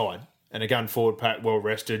heck of a side. And a gun forward pack, well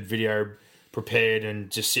rested, video prepared,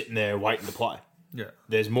 and just sitting there waiting to play. Yeah.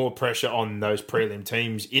 There's more pressure on those prelim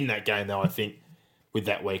teams in that game, though, I think, with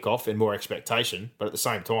that week off and more expectation. But at the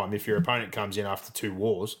same time, if your opponent comes in after 2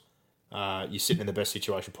 wars, you're sitting in the best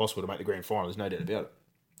situation possible to make the grand final. There's no doubt about it.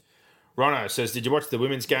 Rono says, did you watch the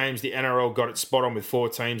women's games? The NRL got it spot on with 4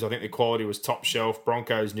 teams. I think the quality was top shelf.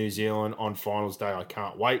 Broncos, New Zealand on finals day. I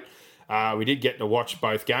can't wait. We did get to watch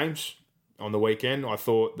both games on the weekend. I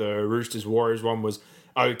thought the Roosters-Warriors one was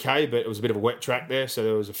okay, but it was a bit of a wet track there, so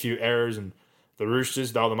there was a few errors. And the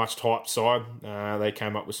Roosters, they were the much hyped side. They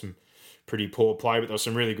came up with some pretty poor play, but there was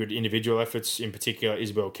some really good individual efforts, in particular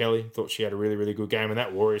Isabel Kelly. Thought she had a really, really good game. And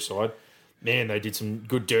that Warriors side, man, they did some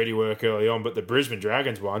good dirty work early on. But the Brisbane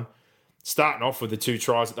Dragons one, starting off with the 2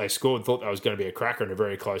 tries that they scored, thought that was going to be a cracker in a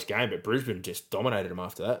very close game, but Brisbane just dominated them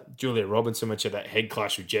after that. Julia Robinson, which had that head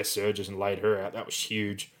clash with Jess Surges and laid her out. That was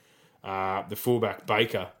huge. The fullback,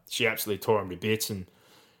 Baker, she absolutely tore him to bits. And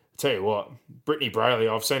I'll tell you what, Brittany Brayley,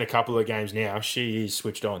 I've seen a couple of games now. She is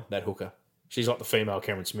switched on, that hooker. She's like the female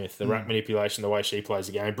Cameron Smith. The rack manipulation, the way she plays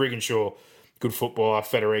the game. Brigginshaw, good footballer.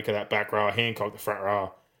 Federica, that back row. Hancock, the front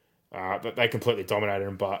row. But they completely dominated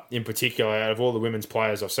them. But in particular, out of all the women's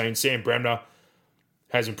players I've seen, Sam Bremner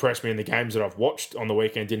has impressed me in the games that I've watched. On the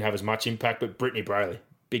weekend, didn't have as much impact. But Brittany Brayley,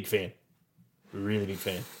 big fan. Really big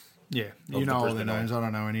fan. Yeah, you know all their names. I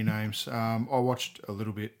don't know any names. I watched a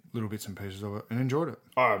little bits and pieces of it and enjoyed it.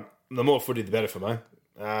 The more footy, the better for me.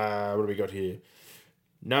 What do we got here?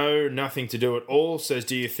 No, nothing to do at all. Says,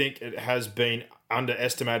 do you think it has been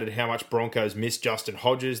underestimated how much Broncos miss Justin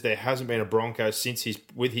Hodges? There hasn't been a Bronco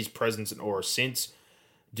with his presence and aura since.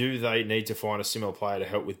 Do they need to find a similar player to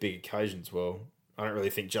help with big occasions? Well, I don't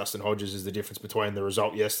really think Justin Hodges is the difference between the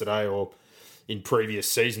result yesterday or in previous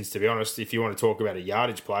seasons, to be honest. If you want to talk about a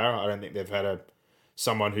yardage player, I don't think they've had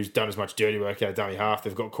someone who's done as much dirty work out of dummy half.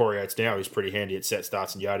 They've got Corey Oates now, who's pretty handy at set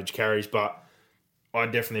starts and yardage carries, but I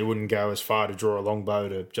definitely wouldn't go as far to draw a long bow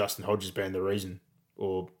to Justin Hodges being the reason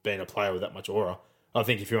or being a player with that much aura. I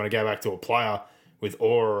think if you want to go back to a player with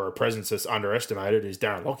aura or a presence that's underestimated is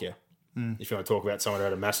Darren Lockyer. If you want to talk about someone who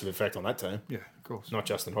had a massive effect on that team. Yeah, of course. Not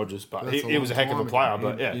Justin Hodges, but That's he was a heck of a long player. time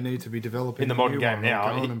But ago. yeah, You need to be developing in the a modern new game one,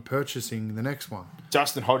 now, or going and purchasing the next one.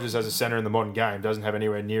 Justin Hodges as a centre in the modern game doesn't have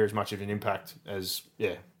anywhere near as much of an impact as,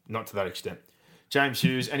 not to that extent. James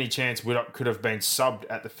Hughes, any chance Widdop could have been subbed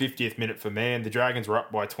at the 50th minute for Man? The Dragons were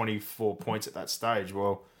up by 24 points at that stage.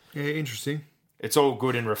 Well, Yeah, interesting. it's all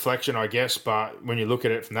good in reflection, I guess, but when you look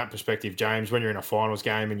at it from that perspective, James, when you're in a finals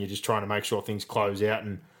game and you're just trying to make sure things close out,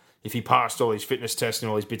 and if he passed all his fitness tests and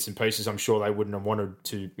all his bits and pieces, I'm sure they wouldn't have wanted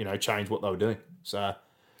to, change what they were doing. So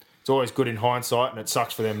it's always good in hindsight, and it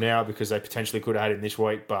sucks for them now because they potentially could have had him this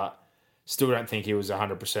week, but still don't think he was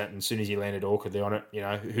 100%. And as soon as he landed awkwardly on it,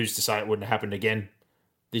 who's to say it wouldn't have happened again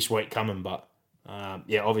this week coming? But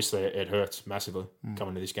obviously it hurts massively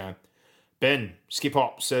coming to this game. Ben, Skip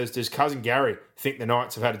Hop says, does Cousin Gary think the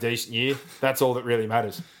Knights have had a decent year? That's all that really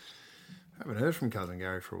matters. I haven't heard from Cousin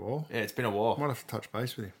Gary for a while. Yeah, it's been a while. Might have to touch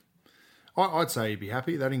base with him. I'd say he'd be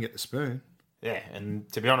happy. They didn't get the spoon. Yeah, and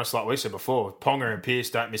to be honest, like we said before, Ponga and Pearce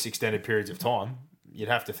don't miss extended periods of time. You'd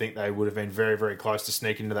have to think they would have been very, very close to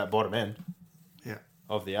sneaking into that bottom end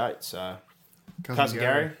of the 8. So, Cousin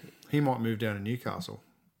Gary, he might move down to Newcastle,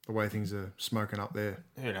 the way things are smoking up there.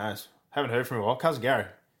 who knows? Haven't heard from him in a while. Cousin Gary,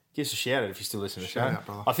 give us a shout out if you still listen to the show. Shout out,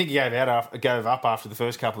 brother. I think he gave up after the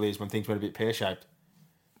first couple of years when things went a bit pear-shaped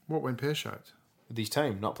What went pear-shaped? with his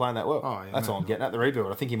team not playing that well. Oh, yeah, That's all I'm getting at, the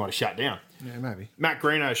rebuild. I think he might have shut down. Yeah, maybe. Matt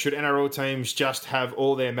Greeno, should NRL teams just have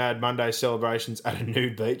all their Mad Monday celebrations at a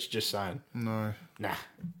nude beach? Just saying. No. Nah.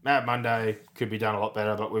 Mad Monday could be done a lot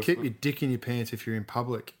better, but we've Keep your dick in your pants if you're in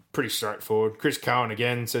public. pretty straightforward. Chris Cohen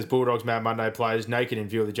again says Bulldogs Mad Monday players naked in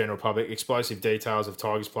view of the general public. Explosive details of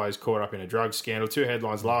Tigers players caught up in a drug scandal. 2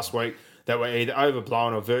 headlines last week that were either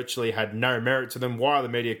overblown or virtually had no merit to them. Why are the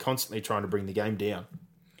media constantly trying to bring the game down?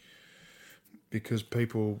 Because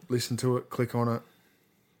people listen to it, click on it,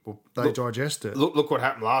 they digest it. Look what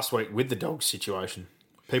happened last week with the Dogs situation.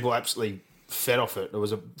 People absolutely fed off it. There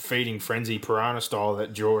was a feeding frenzy, piranha style,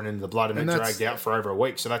 that drew it into the blood and it dragged out for over a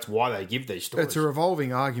week. So that's why they give these stories. It's a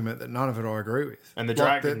revolving argument that none of it I agree with. And the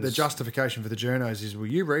Like Dragons... the justification for the journos is, well,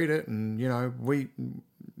 you read it and,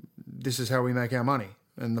 this is how we make our money.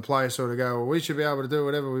 And the players sort of go, well, we should be able to do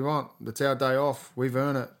whatever we want. It's our day off. We've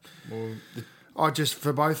earned it.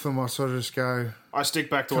 For both of them, I sort of just go... I stick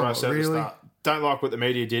back to what I said at the start. Don't like what the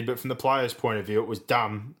media did, but from the players' point of view, it was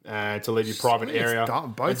dumb to leave your private area.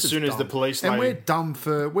 As soon as the police... And we're dumb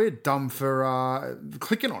for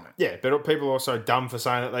clicking on it. Yeah, but people are also dumb for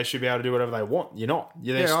saying that they should be able to do whatever they want. You're not.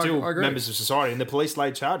 They're still I agree. members of society, and the police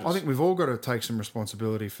laid charges. I think we've all got to take some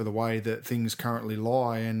responsibility for the way that things currently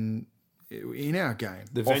lie and in our game.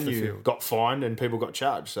 the venue got fined and people got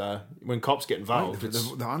charged. So when cops get involved,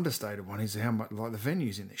 The understated one is how much the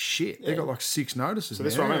venue's in the shit. They got like 6 notices. so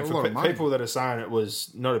that's what I mean. For people that are saying it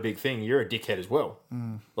was not a big thing, you're a dickhead as well.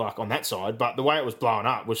 Like on that side, but the way it was blown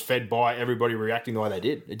up was fed by everybody reacting the way they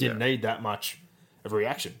did. It didn't need that much of a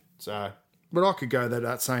reaction. So, But I could go to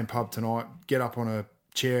that same pub tonight, get up on a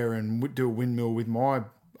chair and do a windmill with my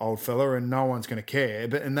old fella, and no one's going to care.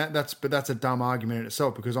 But that's a dumb argument in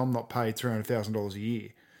itself because I'm not paid $300,000 a year.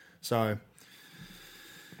 So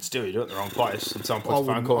still, you do it in the wrong place, and someone puts a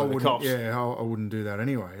phone call on the cops. Yeah, I wouldn't do that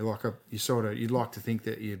anyway. Like you'd like to think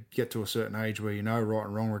that you get to a certain age where you know right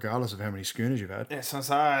and wrong, regardless of how many schooners you've had. Yeah, so I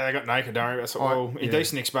say they got naked, don't worry. Well,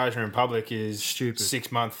 indecent exposure in public is Stupid.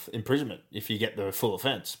 6-month imprisonment if you get the full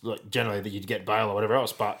offence. Like generally, that you'd get bail or whatever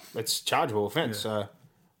else, but it's chargeable offence. So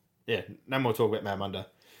no more talk about Mad Monday.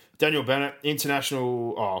 Daniel Bennett,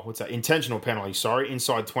 intentional penalty,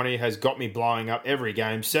 inside 20 has got me blowing up every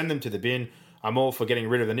game. Send them to the bin. I'm all for getting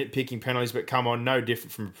rid of the nitpicking penalties, but come on, no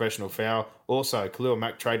different from a professional foul. Also, Khalil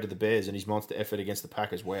Mack trade to the Bears and his monster effort against the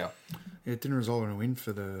Packers. Wow. Yeah, it didn't result in a win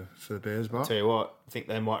for the Bears, but Tell you what, I think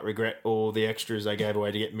they might regret all the extras they gave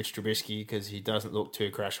away to get Mitch Trubisky because he doesn't look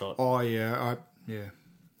too crash hot. for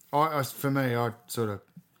me, I sort of.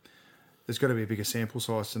 There's got to be a bigger sample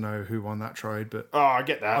size to know who won that trade, but I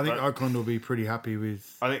get that. I think Oakland will be pretty happy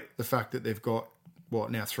with the fact that they've got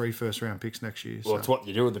 3 first-round picks next year. Well, it's what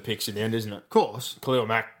you do with the picks in the end, isn't it? Of course. Khalil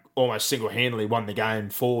Mack almost single-handedly won the game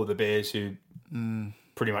for the Bears, who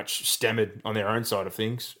pretty much stammered on their own side of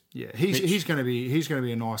things. Yeah, he's going to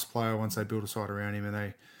be a nice player once they build a side around him, and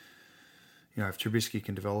they, if Trubisky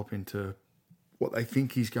can develop into what they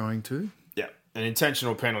think he's going to. Yeah, and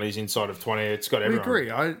intentional penalties inside of 20, it's got everyone. We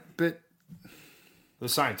agree, but at the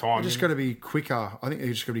same time, you just got to be quicker. I think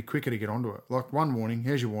you just got to be quicker to get onto it. Like one warning,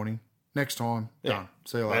 here's your warning. Next time, done.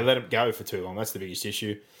 See you later. They let him go for too long. That's the biggest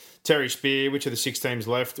issue. Terry Spear, which of the 6 teams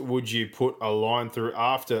left would you put a line through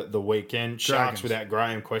after the weekend? Dragons. Sharks without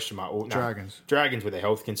Graham, question mark. Well, no, Dragons. Dragons with their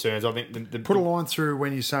health concerns. I think Put a line through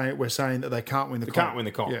when you say we're saying that they can't win the comp. can't win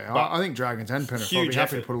the comp. Yeah, But I think Dragons and Penrith. I'd huge be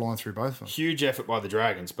happy effort. to put a line through both of them. huge effort by the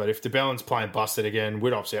Dragons. But if DeBellin's playing busted again,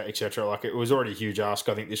 Widdop's out, etc., like it was already a huge ask.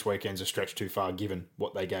 I think this weekend's a stretch too far given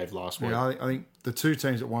what they gave last week. Yeah, I think the 2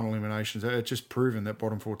 teams that won eliminations, it's just proven that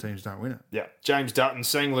bottom 4 teams don't win it. Yeah. James Dutton,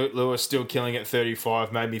 seeing Luke Lewis still killing at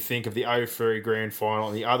 35 made me think of the 03 grand final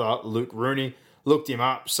and the other, Luke Rooney. Looked him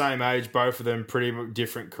up, same age, both of them, pretty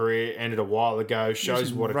different career, ended a while ago.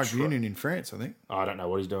 Shows what a rugby union in France, I think. I don't know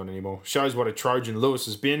what he's doing anymore. Shows what a Trojan Lewis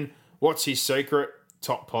has been. What's his secret?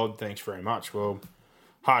 Top pod, thanks very much. Well,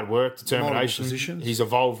 hard work, determination. positions. He's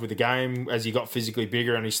evolved with the game as he got physically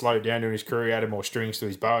bigger and he slowed down during his career. He added more strings to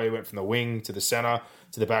his bow. He went from the wing to the centre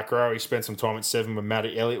to the back row. He spent some time at 7 when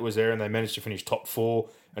Matty Elliott was there and they managed to finish top 4.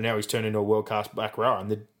 And now he's turned into a world-class back row. And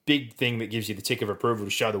the big thing that gives you the tick of approval to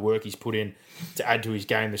show the work he's put in to add to his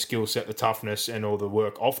game, the skill set, the toughness, and all the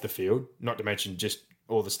work off the field, not to mention just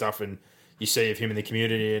all the stuff and you see of him in the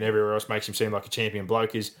community and everywhere else makes him seem like a champion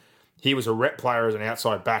bloke, is he was a rep player as an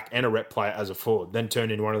outside back and a rep player as a forward, then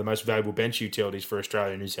turned into one of the most valuable bench utilities for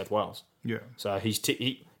Australia and New South Wales. Yeah. So he's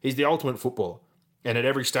the ultimate footballer. And at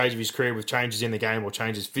every stage of his career with changes in the game or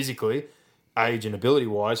changes physically, age and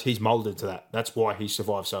ability-wise, he's moulded to that. That's why he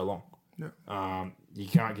survived so long. Yeah. You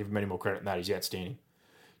can't give him any more credit than that. He's outstanding.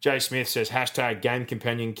 Jay Smith says, hashtag game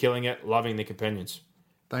companion, killing it, loving the companions.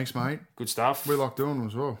 Thanks, mate. Good stuff. We like doing them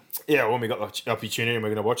as well. Yeah, when we got the opportunity and we're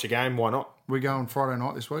going to watch a game, why not? We're going Friday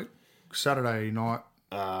night this week. Saturday night.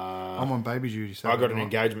 I'm on baby duty Saturday I got an night.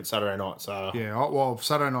 engagement Saturday night, so Yeah,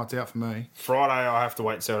 Saturday night's out for me. Friday I have to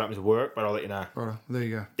wait and see what happens at work, but I'll let you know. Right, there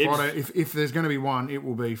you go. If- Friday, if there's going to be one, it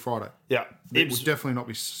will be Friday. Yeah. It will definitely not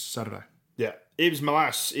be Saturday. Yeah. Ibs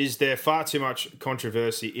Malas, is there far too much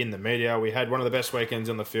controversy in the media? We had one of the best weekends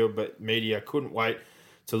on the field, but media couldn't wait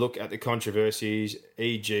to look at the controversies,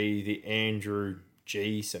 e.g. the Andrew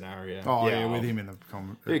G scenario. Oh, yeah, with him in the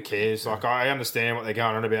comment. Who cares? Like, I understand what they're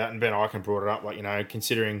going on about, and Ben Eichen brought it up, like, you know,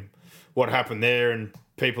 considering what happened there, and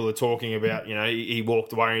people are talking about, you know, he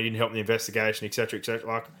walked away and he didn't help in the investigation, etc., etc.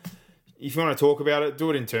 Like, if you want to talk about it, do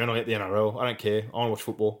it internally at the NRL. I don't care. I want to watch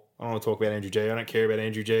football. I don't want to talk about Andrew G. I don't care about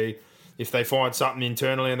Andrew G. If they find something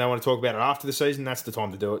internally and they want to talk about it after the season, that's the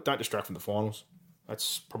time to do it. Don't distract from the finals.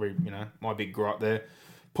 That's probably, you know, my big gripe there.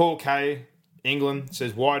 Paul K, England,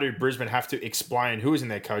 says, why do Brisbane have to explain who is in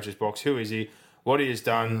their coach's box, who is he, what he has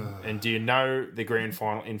done, and do you know the grand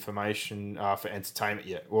final information for entertainment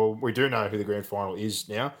yet? Well, we do know who the grand final is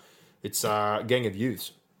now. It's Gang of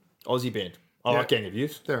Youths, Aussie band. I like Gang of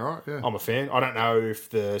Youth. They're all right, yeah. I'm a fan. I don't know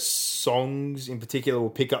if the songs in particular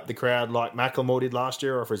will pick up the crowd like Macklemore did last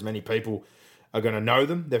year, or if as many people are going to know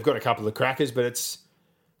them. They've got a couple of crackers, but it's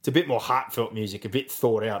a bit more heartfelt music, a bit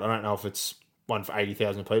thought out. I don't know if it's one for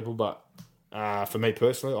 80,000 people, but for me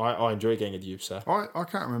personally, I enjoy Gang of Youth. So I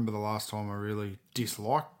can't remember the last time I really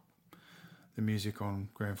disliked the music on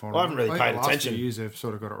Grand Final. I haven't really think paid the last attention. few years they've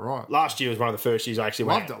sort of got it right. last year was one of the first years I actually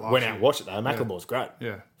went Loved it out last and year. watched it though. Macklemore's great.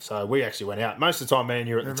 Yeah. So we actually went out. Most of the time, me and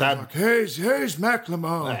you were at the Everyone's tab. like, who's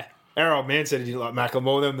Macklemore? Yeah. Our old man said he didn't like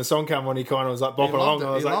Macklemore. Then when the song came on, he kind of was like bopping along. loved it.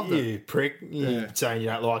 I was He like, loved it. you prick. You saying you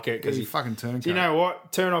don't like it. Because He fucking turned. you know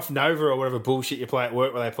what? Turn off Nova or whatever bullshit you play at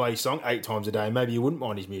work where they play his song 8 times a day. Maybe you wouldn't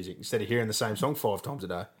mind his music instead of hearing the same song 5 times a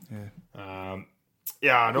day. Yeah.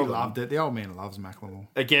 Yeah, I He know. loved it. The old man loves Macklemore.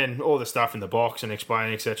 Again, all the stuff in the box and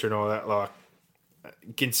explaining, etc., and all that. Like,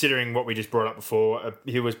 considering what we just brought up before,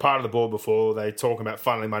 he was part of the board before. They talking about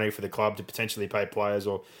funneling money for the club to potentially pay players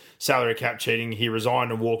or salary cap cheating. He resigned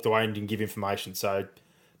and walked away and didn't give information. So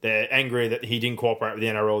they're angry that he didn't cooperate with the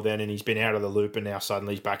NRL then, and he's been out of the loop, and now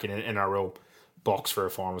suddenly he's back in an NRL box for a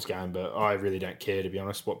finals game. But I really don't care, to be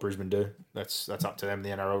honest, what Brisbane do. That's up to them, the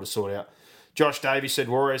NRL, to sort out. Josh Davies said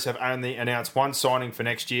Warriors have only announced one signing for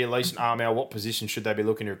next year. Leeson Armour, what position should they be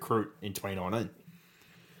looking to recruit in 2019?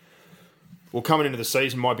 Well, coming into the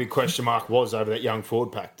season, my big question mark was over that young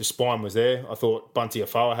forward pack. The spine was there. I thought Bunty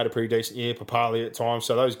Afoa had a pretty decent year, Papali at times,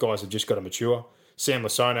 so those guys have just got to mature. Sam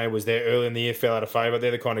Lasone was there early in the year, fell out of favour.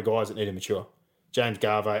 They're the kind of guys that need to mature. James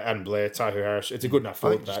Garvey, Adam Blair, Tohu Harris. It's a good enough I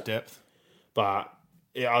forward think just pack. depth. But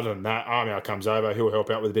yeah, other than that, Armour comes over. He'll help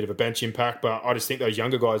out with a bit of a bench impact. But I just think those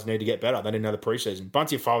younger guys need to get better. They didn't know the preseason.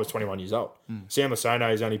 Bunty Afoa was 21 years old. Sam Lasone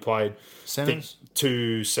has only played I think, Centers?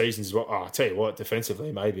 2 seasons as well. Oh, I'll tell you what,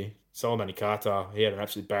 defensively, maybe. Solomon Carter, he had an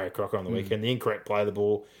absolute Barry Crocker on the weekend. The incorrect play of the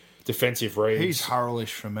ball, defensive reads. He's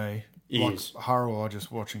Hurlish for me. He is. Hurl, I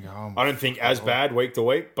just watch and go home. I don't think as bad week to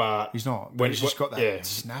week, but He's not. when He's just got that yeah,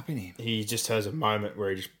 snap in him. he just has a moment where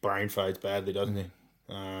he just brain fades badly, doesn't he?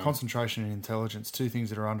 Concentration and intelligence, two things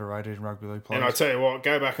that are underrated in rugby league players. And I tell you what,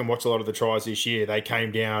 go back and watch a lot of the tries this year. They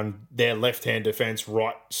came down their left-hand defence,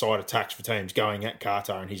 right side attacks for teams, going at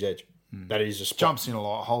Carter and his edge. That is a spot. Jumps in a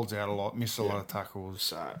lot, holds out a lot, misses a lot of tackles.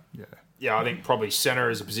 So, Yeah. yeah, I think probably centre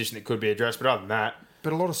is a position that could be addressed. But other than that,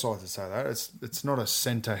 But a lot of sides would say that. It's not a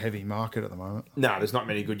centre-heavy market at the moment. no, there's not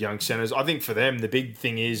many good young centres. I think for them, the big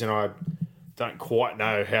thing is, and I don't quite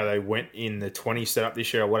know how they went in the 20 setup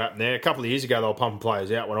this year or what happened there. A couple of years ago, they were pumping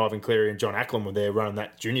players out when Ivan Cleary and John Ackland were there running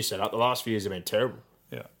that junior setup. The last few years have been terrible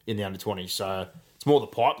in the under-20s. So it's more the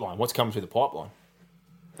pipeline. What's coming through the pipeline?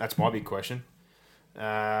 That's my big question.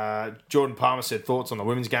 Jordan Palmer said thoughts on the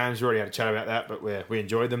women's games. We already had a chat about that, but we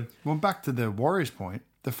enjoyed them. Well, back to the Warriors point,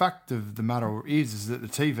 the fact of the matter is that the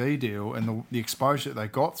TV deal and the exposure that they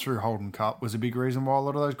got through Holden Cup was a big reason why a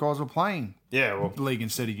lot of those guys were playing Yeah, well, league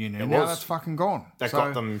instead of union. It Now was. that's fucking gone. that So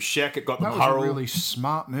got them Shaq, it got them that was Hurrell. a really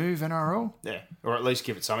smart move, NRL. Yeah, or at least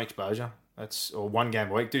give it some exposure. Or one game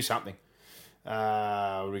a week, do something.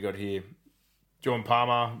 What do we got here? Jordan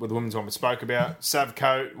Palmer with the women's one we spoke about.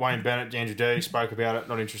 Savcoat, Wayne Bennett, Andrew D spoke about it,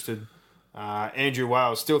 not interested. Andrew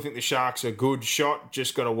Wales, still think the Sharks are a good shot,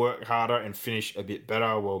 just got to work harder and finish a bit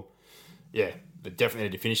better. Well, yeah, they definitely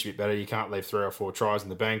need to finish a bit better. You can't leave 3 or 4 tries in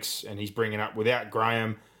the banks. And he's bringing up, without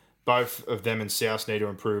Graham, both of them and South need to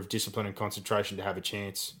improve discipline and concentration to have a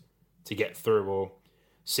chance to get through. Well,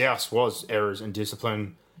 South was errors and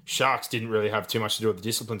discipline. Sharks didn't really have too much to do with the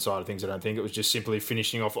discipline side of things, I don't think. It was just simply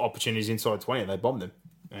finishing off opportunities inside 20, and they bombed them.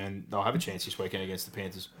 And they'll have a chance this weekend against the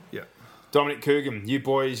Panthers. Yeah. Dominic Coogan, you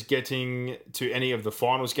boys getting to any of the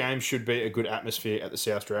finals games should be a good atmosphere at the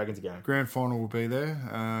South Dragons game. Grand final will be there.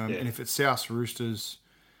 And if it's South Roosters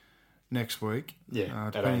next week,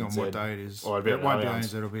 at depending on ANZ. what day it is, Or it'll be it at won't be Allianz.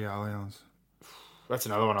 ANZ, it'll be Allianz. That's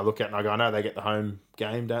another one I look at and I go, I know they get the home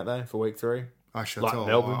game, don't they, for week 3? Actually, Like I'll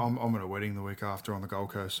tell you, Melbourne. I'm at a wedding the week after on the Gold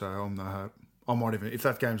Coast, so I might even, if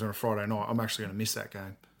that game's on a Friday night, I'm actually going to miss that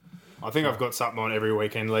game. I think I've got something on every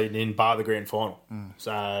weekend leading in, bar the grand final.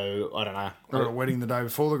 So, I don't know. I got a wedding the day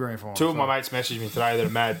before the grand final. Two of my mates messaged me today that are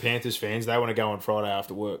mad Panthers fans. They want to go on Friday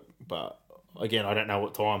after work. But, again, I don't know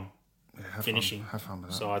what time finishing. Have fun with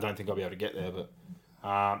that. So I don't think I'll be able to get there. But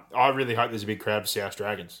I really hope there's a big crowd for South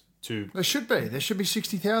Dragons. There should be. There should be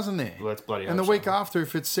 60,000 there. Well, that's bloody And the hope week so. after,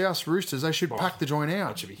 if it's South Roosters, they should pack the joint That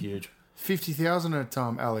out. should be huge. 50,000 at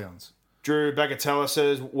Allianz. Drew Bagatella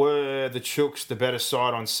says, were the Chooks the better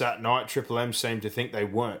side on Sat night? Triple M seemed to think they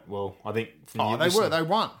weren't. Well, I think... Oh, they were. They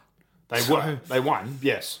won. They won,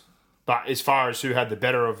 yes. But as far as who had the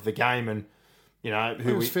better of the game and,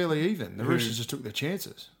 It was fairly even. The Roosters just took their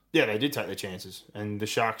chances. Yeah, they did take their chances. And the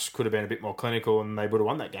Sharks could have been a bit more clinical and they would have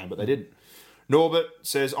won that game, but they didn't. Norbert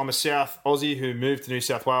says, I'm a South Aussie who moved to New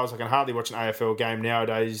South Wales. I can hardly watch an AFL game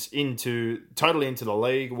nowadays totally into the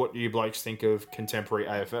league. What do you blokes think of contemporary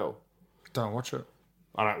AFL? Don't watch it.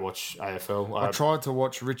 I don't watch AFL. I tried to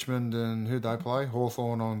watch Richmond and who'd they play?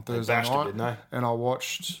 Hawthorn on Thursday bashed it, night. didn't they? And I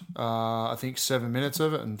watched, I think, 7 minutes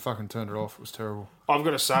of it and fucking turned it off. It was terrible. I've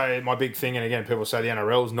got to say, my big thing, and again, people say the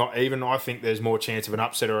NRL's not even. I think there's more chance of an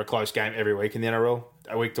upset or a close game every week in the NRL.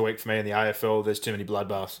 A week to week for me in the AFL, there's too many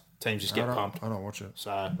bloodbaths. Teams just get pumped. I don't watch it.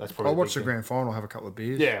 So that's probably I'll watch the big thing. grand final, have a couple of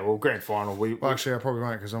beers. Yeah, well, grand final. Well, actually, I probably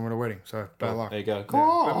won't because I'm at a wedding, so bad luck. There you go. Yeah.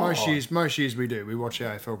 But most years we do. We watch the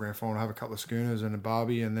AFL grand final, have a couple of schooners and a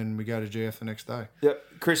barbie, and then we go to GF the next day. Yep.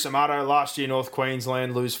 Chris Amato, last year North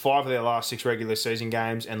Queensland lose 5 of their last 6 regular season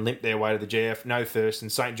games and limp their way to the GF. No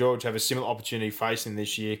Thurston. St George have a similar opportunity facing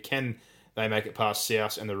this year. Can they make it past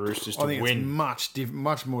South and the Roosters to I think win? it's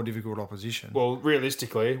much more difficult opposition. Well,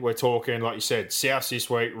 realistically, we're talking, like you said, South this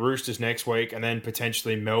week, Roosters next week, and then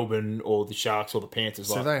potentially Melbourne or the Sharks or the Panthers.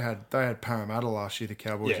 So they had Parramatta last year, the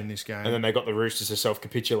Cowboys, in this game. And then they got the Roosters to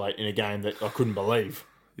self-capitulate in a game that I couldn't believe.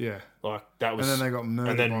 Yeah. Like, that was... And then they got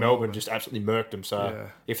murdered And then by Melbourne Melbourne. just absolutely murked them. So Yeah.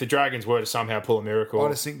 if the Dragons were to somehow pull a miracle... I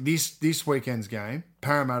just think this weekend's game,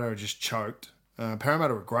 Parramatta are just choked.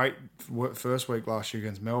 Parramatta were great first week last year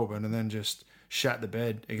against Melbourne and then just shat the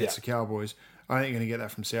bed against the Cowboys. I think you're going to get that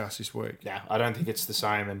from South this week. Yeah, I don't think it's the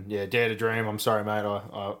same. And yeah, dare to dream. I'm sorry, mate.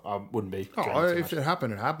 I wouldn't be. dreaming too If much. it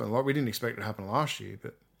happened, it happened. Like we didn't expect it to happen last year,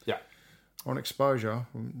 but Yeah. on exposure,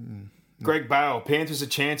 Greg Bale, Panthers a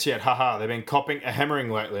chance yet? Haha, they've been copping a hammering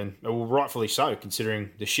lately, and well, rightfully so,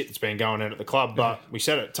 considering the shit that's been going on at the club. But we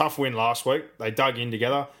said it, tough win last week. They dug in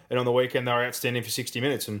together, and on the weekend they were outstanding for 60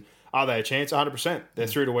 minutes. And are they a chance? 100%. They're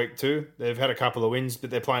through to week 2. They've had a couple of wins,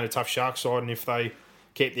 but they're playing a tough Sharks side, and if they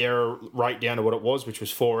keep the error rate down to what it was, which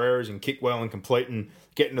was 4 errors, and kick well and complete, and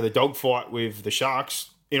get into the dogfight with the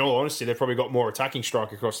Sharks, in all honesty, they've probably got more attacking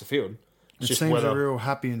strike across the field. It's it just seems whether, a real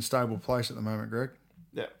happy and stable place at the moment, Greg.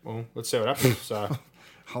 yeah, well, let's see what happens. So,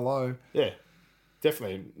 Hello. yeah.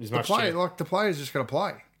 Definitely as much. The player's just got to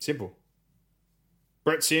play. Simple.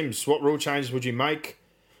 Brett Sims, what rule changes would you make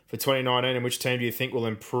for 2019, and which team do you think will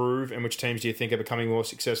improve, and which teams do you think are becoming more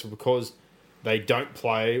successful because they don't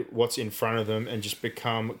play what's in front of them and just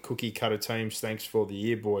become cookie-cutter teams? Thanks for the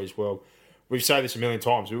year, boys. Well, we've said this a million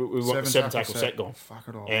times. We want the 7-tackle set gone. Fuck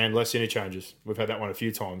it all. And less interchanges. We've had that one a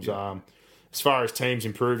few times. Yeah. As far as teams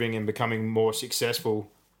improving and becoming more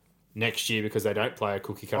successful next year because they don't play a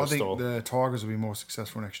cookie-cutter style. I think the Tigers will be more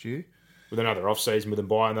successful next year. With another off-season with them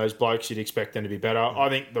buying those blokes, you'd expect them to be better. I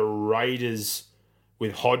think the Raiders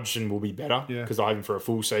with Hodgson will be better because I have him for a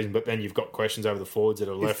full season, but then you've got questions over the forwards that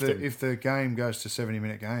are left. If the game goes to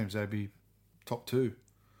 70-minute games, they'd be top 2.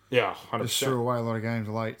 Yeah, 100%. Just threw away a lot of games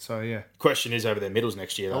late, so yeah. Question is over their middles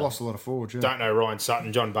next year, though. They lost a lot of forwards, yeah. Don't know Ryan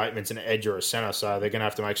Sutton, John Bateman's an edge or a centre, so they're going to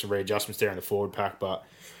have to make some readjustments there in the forward pack, but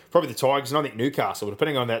probably the Tigers, and I think Newcastle,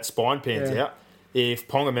 depending on that spine pans out. If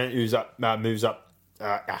Ponga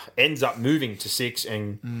ends up moving to 6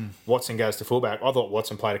 and Watson goes to fullback, I thought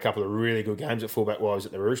Watson played a couple of really good games at fullback while he was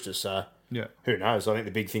at the Roosters, so who knows? I think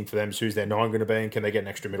the big thing for them is who's their 9 going to be and can they get an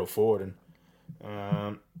extra middle forward,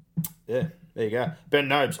 and there you go. Ben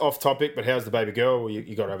Nobes, off topic, but how's the baby girl? Well,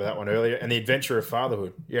 you got over that one earlier. And the adventure of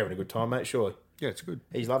fatherhood. You're having a good time, mate, surely? Yeah, it's good.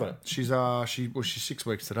 He's loving it. She's 6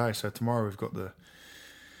 weeks today, so tomorrow we've got the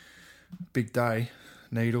big day.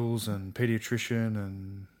 Needles and paediatrician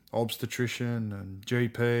and obstetrician and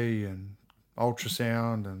GP and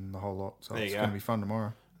ultrasound and the whole lot. So it's going to be fun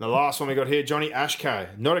tomorrow. The last one we got here, Johnny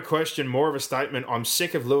Ashkay. Not a question, more of a statement. I'm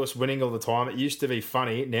sick of Lewis winning all the time. It used to be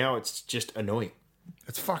funny. Now it's just annoying.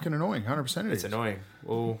 It's fucking annoying, 100% It's annoying.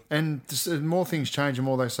 Well, and the more things change and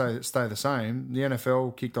more they stay the same. The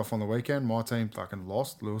NFL kicked off on the weekend. My team fucking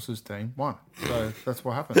lost. Lewis's team won. So that's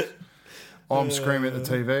what happens. I'm screaming at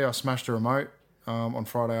the TV. I smashed a remote on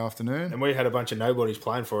Friday afternoon. And we had a bunch of nobodies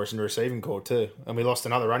playing for us in the receiving corps too. And we lost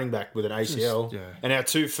another running back with an ACL. And our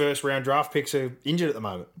 2 first-round draft picks are injured at the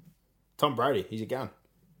moment. Tom Brady, he's a gun.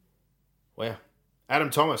 Wow. Adam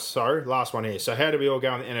Thomas, last one here. So how do we all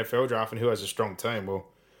go in the NFL draft and who has a strong team? Well,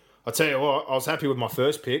 I'll tell you what, I was happy with my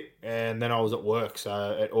first pick and then I was at work,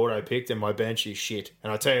 so at auto picked and my bench is shit. And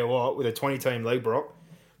I'll tell you what, with a 20-team league, Brock,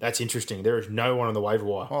 that's interesting. There is no one on the waiver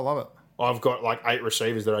wire. I love it. I've got like 8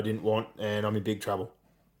 receivers that I didn't want and I'm in big trouble.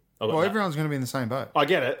 Everyone's going to be in the same boat. I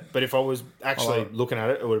get it, but if I was actually looking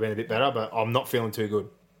at it, it would have been a bit better, but I'm not feeling too good.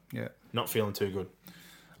 Yeah. Not feeling too good.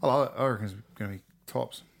 I love it. I reckon it's going to be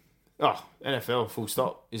tops. Oh, NFL, full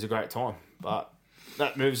stop, is a great time. But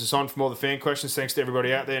that moves us on from all the fan questions. Thanks to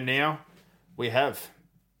everybody out there now. We have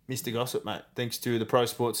Mr. Gossip, mate. Thanks to the Pro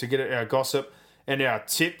Sports to get our gossip and our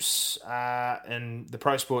tips. And the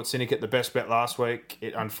Pro Sports Syndicate, the best bet last week,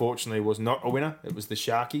 it unfortunately was not a winner. It was the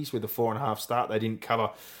Sharkies with the 4.5 start. They didn't cover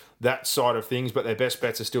that side of things, but their best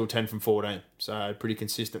bets are still 10 from 14. So pretty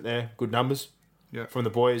consistent there. Good numbers from the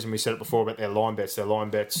boys. And we said it before about their line bets. Their line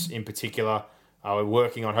bets in particular, we're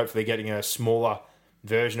working on hopefully getting a smaller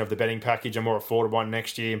version of the betting package, a more affordable one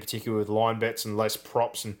next year, in particular with line bets and less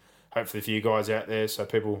props, and hopefully for you guys out there, so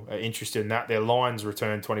people are interested in that. Their lines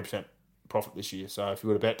returned 20% profit this year, so if you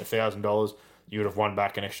would have bet $1,000, you would have won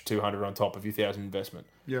back an extra $200 on top of your $1,000 investment.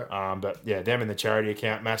 But them in the charity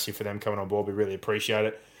account, massive for them coming on board. We really appreciate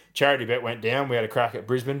it. Charity bet went down. We had a crack at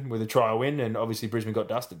Brisbane with a trial win, and obviously Brisbane got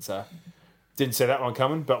dusted, so didn't see that one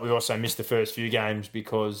coming, but we also missed the first few games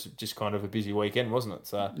because just kind of a busy weekend, wasn't it?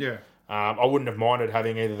 So I wouldn't have minded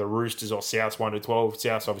having either the Roosters or Souths 1-12.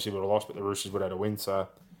 Souths obviously would have lost, but the Roosters would have had a win. So,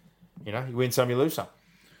 you win some, you lose some.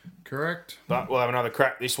 Correct. But we'll have another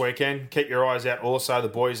crack this weekend. Keep your eyes out. Also, the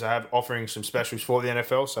boys are offering some specials for the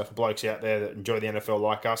NFL. So for blokes out there that enjoy the NFL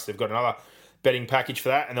like us, they've got another betting package for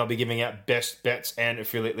that, and they'll be giving out best bets and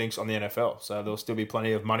affiliate links on the NFL. So there'll still be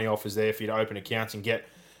plenty of money offers there for you to open accounts and get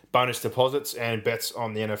bonus deposits and bets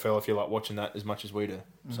on the NFL if you like watching that as much as we do.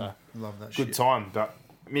 So love that good time. But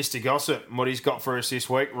Mr. Gossip, what he's got for us this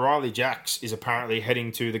week, Riley Jacks is apparently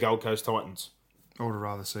heading to the Gold Coast Titans. I would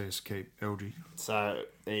rather see us keep LG. So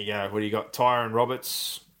there you go. What do you got? Tyrone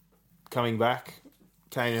Roberts coming back.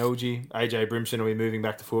 Kane LG. AJ Brimson will be moving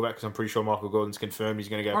back to fullback because I'm pretty sure Michael Gordon's confirmed he's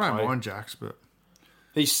going to go play. I don't mind Jacks, but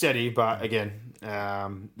he's steady, but again,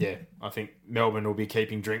 I think Melbourne will be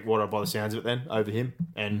keeping Drinkwater by the sounds of it then over him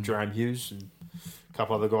and Jerome Hughes and a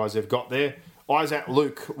couple other guys they've got there. Isaac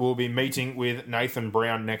Luke will be meeting with Nathan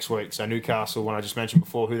Brown next week. So Newcastle, when I just mentioned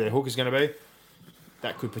before who their hook is going to be,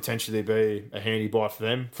 that could potentially be a handy buy for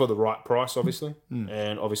them for the right price, obviously.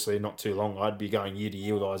 And obviously not too long. I'd be going year to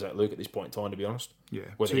year with Isaac Luke at this point in time, to be honest. Yeah,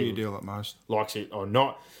 Whether 2 he year deal at most. likes it or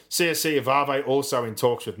not. CSC Avave also in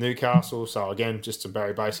talks with Newcastle. So again, just some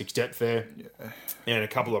very basics depth there. Yeah. And a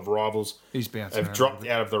couple of rivals He's bouncing have dropped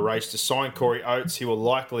out of the race to sign Corey Oates. He will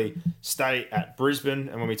likely stay at Brisbane.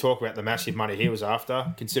 And when we talk about the massive money he was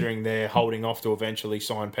after, considering they're holding off to eventually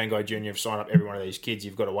sign Pengai Jr., sign up every one of these kids,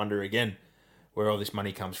 you've got to wonder again where all this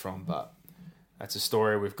money comes from. But that's a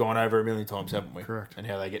story we've gone over a million times, haven't we? Correct. And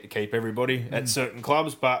how they get to keep everybody at certain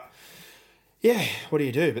clubs. But yeah, what do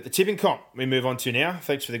you do? But the tipping comp we move on to now.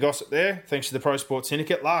 Thanks for the gossip there. Thanks to the Pro Sports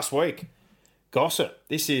Syndicate. Last week, gossip.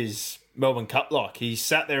 This is Melbourne Cup like. He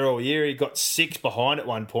sat there all year. He got 6 behind at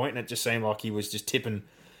one point, and it just seemed like he was just tipping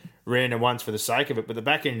random ones for the sake of it. But the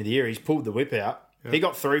back end of the year, he's pulled the whip out. Yep. He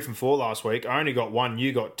got 3 from 4 last week. I only got 1.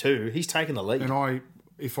 You got 2. He's taken the lead. And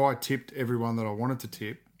if I tipped everyone that I wanted to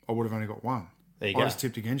tip, I would have only got 1. There you I go. just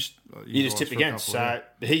tipped against You just tipped against. So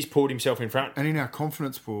he's pulled himself in front. And in our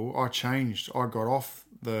confidence pool, I changed. I got off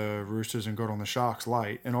the Roosters and got on the Sharks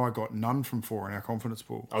late, and I got none from 4 in our confidence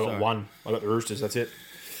pool. I got 1. I got the Roosters. That's it.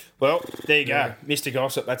 Well, there you go. Mr.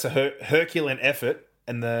 Gossip. That's a Herculean effort.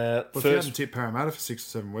 And the if he hadn't tipped Parramatta for 6 or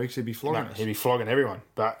 7 weeks, he'd be flogging us. He'd be flogging everyone.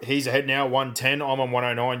 But he's ahead now, 110. I'm on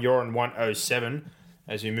 109. You're on 107.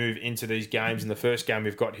 As we move into these games, in the first game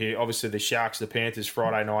we've got here, obviously the Sharks, the Panthers,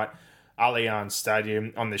 Friday night, Allianz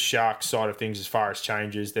Stadium. On the Sharks side of things, as far as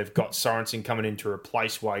changes, they've got Sorensen coming in to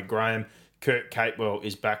replace Wade Graham. Kurt Capewell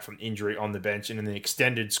is back from injury on the bench. And in the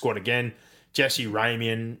extended squad again, Jesse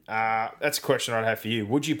Ramian. That's a question I'd have for you.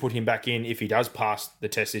 Would you put him back in if he does pass the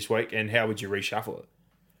test this week? And how would you reshuffle it?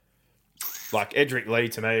 Like Edric Lee,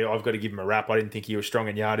 to me, I've got to give him a rap. I didn't think he was strong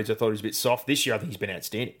in yardage. I thought he was a bit soft. This year, I think he's been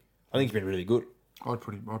outstanding. I think he's been really good. I'd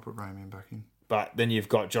put Ramian back in. But then you've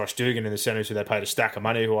got Josh Dugan in the centres who they paid a stack of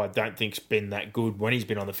money, who I don't think's been that good when he's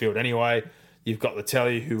been on the field anyway. You've got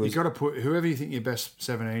Latelli, who was... You've got to put... Whoever you think your best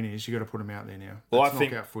 17 is, you've got to put him out there now. Well, That's I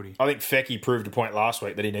think knockout footy. I think Fecky proved a point last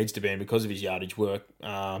week that he needs to be in because of his yardage work.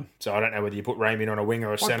 So I don't know whether you put Ramian on a wing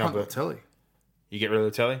or a centre, but... Latelli. You get rid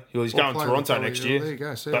of Latelli? Well, he's going to Toronto next year. There you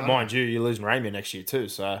go. But mind you, you're losing Ramian next year too,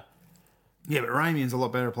 so... Yeah, but Ramian's a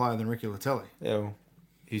lot better player than Ricky Latelli. Yeah, well,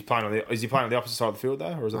 is he playing on the opposite side of the field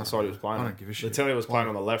though, or is that the side he was playing on? I don't give a shit. Latelli was playing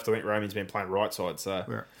on the left. I think Ramian's been playing right side.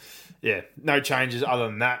 So yeah, no changes other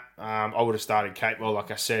than that. I would have started Capewell, like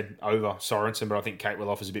I said, over Sorensen, but I think Capewell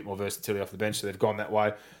offers a bit more versatility off the bench, so they've gone that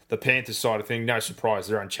way. The Panthers side of thing, no surprise,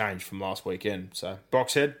 they're unchanged from last weekend. So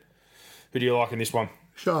Boxhead, who do you like in this one?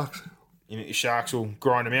 Sharks. You think the Sharks will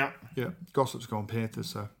grind them out? Yeah, Gossip's gone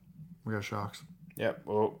Panthers, so we go Sharks. Yeah,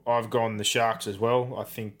 well, I've gone the Sharks as well. I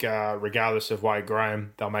think regardless of Wade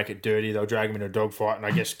Graham, they'll make it dirty. They'll drag him into a dogfight. And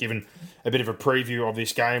I guess given a bit of a preview of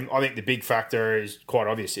this game, I think the big factor is quite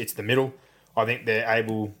obvious. It's the middle. I think they're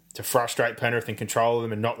able to frustrate Penrith and control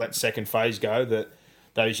them and not let second phase go, that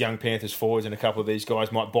those young Panthers forwards and a couple of these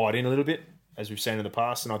guys might bite in a little bit, as we've seen in the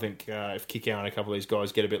past. And I think if Kikau and a couple of these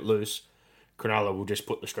guys get a bit loose, Cronulla will just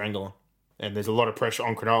put the strangle on. And there's a lot of pressure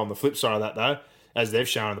on Cronulla. On the flip side of that, though, as they've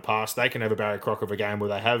shown in the past, they can have a Barry Crocker of a game where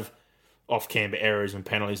they have off-camber errors and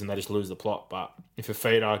penalties and they just lose the plot. But if a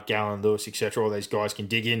feeder, Gallen, Lewis, etc., all these guys can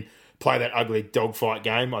dig in, play that ugly dogfight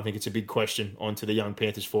game, I think it's a big question onto the young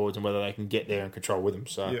Panthers forwards and whether they can get there and control with them.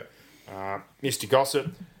 So, Mr.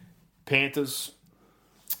 Gossip, Panthers,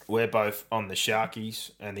 we're both on the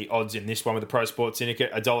Sharkies, and the odds in this one with the Pro Sports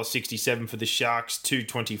Syndicate, $1.67 for the Sharks,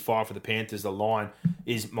 $2.25 for the Panthers. The line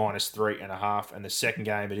is -3.5, and the second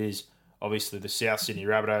game it is obviously the South Sydney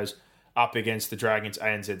Rabbitohs up against the Dragons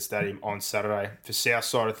ANZ Stadium on Saturday. For South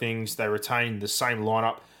side of things, they retain the same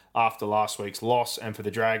lineup after last week's loss, and for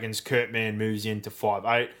the Dragons, Kurt Mann moves into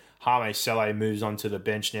 5'8", Hame Sele moves onto the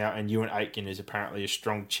bench now, and Ewan Aitken is apparently a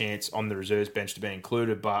strong chance on the reserves bench to be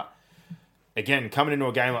included. But again, coming into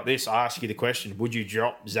a game like this, I ask you the question, would you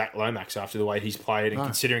drop Zach Lomax after the way he's played and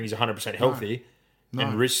considering he's 100% healthy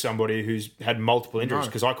and risk somebody who's had multiple injuries?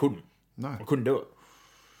 Because I couldn't. I couldn't do it.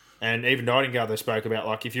 And even Nightingale, they spoke about,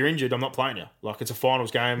 like, if you're injured, I'm not playing you. Like, it's a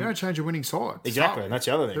finals game. You don't change a winning side. Exactly, and that's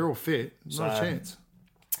the other thing. They're all fit. Not a chance.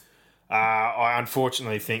 I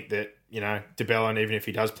unfortunately think that, you know, DeBellin, even if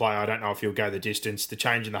he does play, I don't know if he'll go the distance. The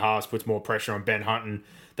change in the halves puts more pressure on Ben Hunt, and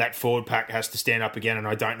that forward pack has to stand up again, and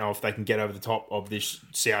I don't know if they can get over the top of this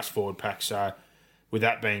South forward pack. So, with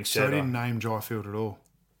that being said... So I didn't name Jai Field at all.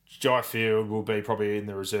 Jai Field will be probably in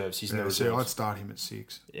the reserves. He's in the reserves. I'd start him at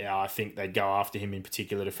 6. Yeah, I think they'd go after him in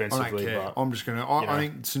particular defensively. I don't care. But, I'm just going to... I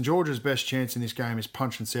think St George's best chance in this game is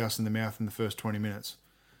punching South in the mouth in the first 20 minutes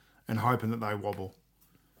and hoping that they wobble.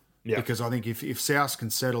 Yeah. Because I think if South can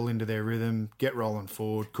settle into their rhythm, get rolling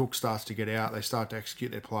forward, Cook starts to get out, they start to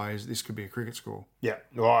execute their plays, this could be a cricket score. Yeah.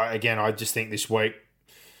 Well, again, I just think this week,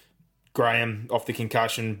 Graham off the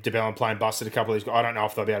concussion, DeBellin playing busted a couple of these guys. I don't know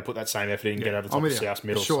if they'll be able to put that same effort in and get over the top of South's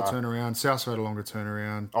middle. Short turnaround. South's had a longer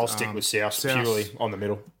turnaround. I'll stick with South purely on the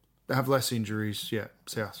middle. They have less injuries. Yeah,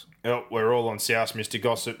 South. Well, we're all on South. Mr.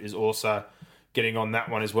 Gossip is also getting on that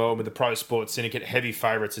one as well with the Pro Sports Syndicate. Heavy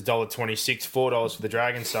favourites, $1.26, $4 for the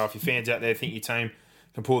Dragons. So if your fans out there think your team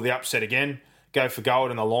can pull the upset again, go for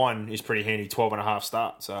gold, and the line is pretty handy, 12.5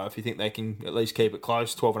 start. So if you think they can at least keep it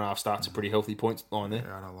close, 12.5 start's a pretty healthy points line there.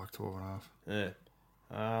 Yeah, I don't like 12.5.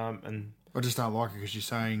 Yeah. And I just don't like it because you're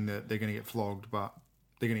saying that they're going to get flogged, but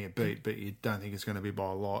they're going to get beat, but you don't think it's going to be by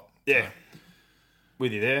a lot. Yeah.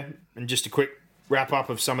 With you there. And just a quick wrap-up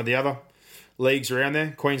of some of the other leagues around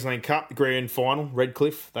there. Queensland Cup, the grand final,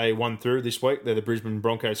 Redcliffe, they won through this week. They're the Brisbane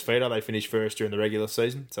Broncos feeder. They finished first during the regular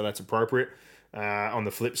season, so that's appropriate. On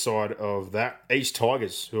the flip side of that, East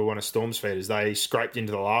Tigers, who are one of Storm's feeders, they scraped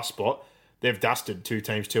into the last spot. They've dusted two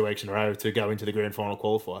teams 2 weeks in a row to go into the grand final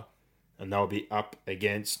qualifier, and they'll be up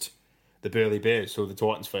against the Burleigh Bears, who are the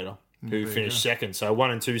Titans feeder, who finished second. So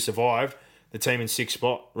 1 and 2 survived. The team in sixth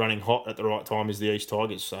spot, running hot at the right time, is the East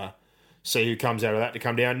Tigers. So see who comes out of that to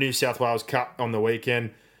come down. New South Wales Cup on the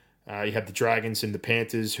weekend. You had the Dragons and the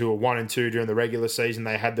Panthers, who were 1 and 2 during the regular season.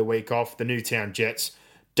 They had the week off. The Newtown Jets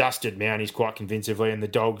dusted Mounties quite convincingly, and the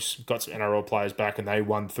Dogs got some NRL players back and they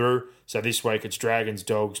won through. So this week it's Dragons,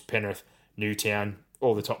 Dogs, Penrith, Newtown,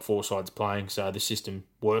 all the top 4 sides playing. So the system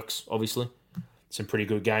works, obviously. Some pretty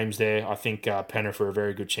good games there. I think Penrith are a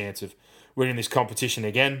very good chance of winning this competition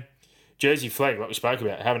again. Jersey Flag, like we spoke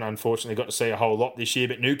about, haven't unfortunately got to see a whole lot this year,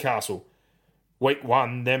 but Newcastle, week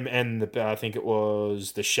 1, them and I think it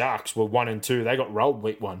was the Sharks were 1 and 2. They got rolled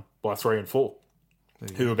week 1 by 3 and 4,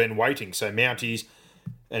 who have been waiting. So Mounties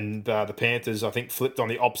and the Panthers, I think, flipped on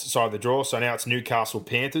the opposite side of the draw. So now it's Newcastle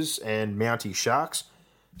Panthers and Mounties Sharks.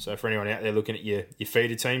 So for anyone out there looking at your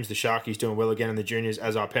feeder teams, the Sharkies doing well again in the juniors,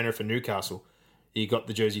 as are Penrith and Newcastle. You got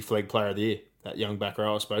the Jersey Flag Player of the Year, that young back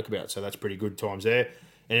row I spoke about. So that's pretty good times there.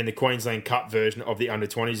 And in the Queensland Cup version of the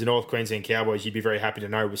under-20s, the North Queensland Cowboys, you'd be very happy to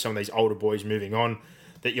know with some of these older boys moving on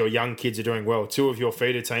that your young kids are doing well. 2 of your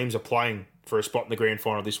feeder teams are playing for a spot in the grand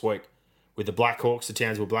final this week. With the Blackhawks, the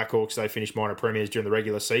Townsville Blackhawks, they finished minor premiers during the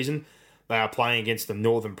regular season. They are playing against the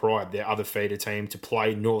Northern Pride, their other feeder team, to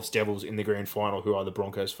play North's Devils in the grand final, who are the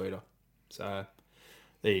Broncos feeder. So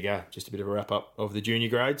there you go. Just a bit of a wrap-up of the junior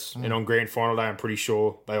grades. And on grand final day, I'm pretty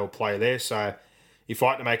sure they all play there. So if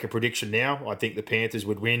I had to make a prediction now, I think the Panthers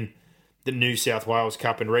would win the New South Wales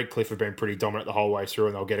Cup, and Redcliffe have been pretty dominant the whole way through,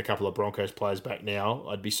 and they'll get a couple of Broncos players back now.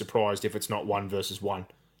 I'd be surprised if it's not 1 versus 1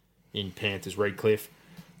 in Panthers Redcliffe.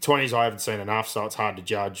 20s I haven't seen enough, so it's hard to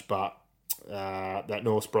judge, but that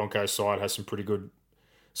North Broncos side has some pretty good...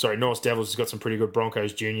 Sorry, North Devils has got some pretty good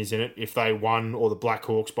Broncos juniors in it. If they won, or the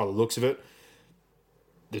Blackhawks by the looks of it,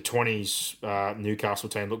 the 20s Newcastle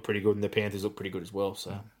team look pretty good, and the Panthers look pretty good as well,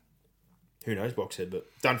 so... Who knows, Boxhead, but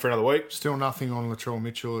done for another week. Still nothing on Latrell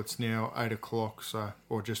Mitchell. It's now 8 o'clock, so,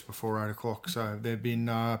 or just before 8 o'clock. So they've been,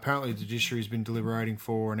 apparently the judiciary's been deliberating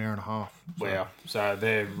for an hour and a half. So. Wow. So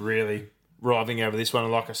they're really writhing over this one.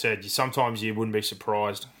 And like I said, sometimes you wouldn't be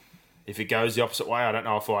surprised if it goes the opposite way. I don't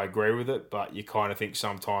know if I agree with it, but you kind of think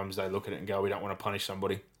sometimes they look at it and go, we don't want to punish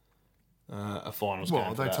somebody. A finals game.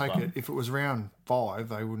 Well, they take it. If it was round 5,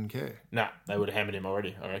 they wouldn't care. No, they would have hammered him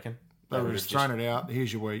already, I reckon. They would have just thrown it out.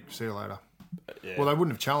 Here's your week. See you later. Yeah. Well, they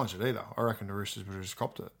wouldn't have challenged it either. I reckon the Roosters would have just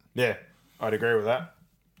copped it. Yeah, I'd agree with that.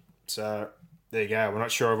 So, there you go. We're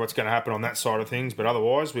not sure of what's going to happen on that side of things, but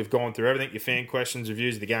otherwise, we've gone through everything. Your fan questions,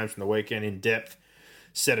 reviews of the games from the weekend in depth,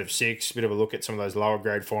 set of 6, bit of a look at some of those lower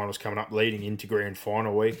grade finals coming up leading into grand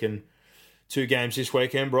final week, and 2 games this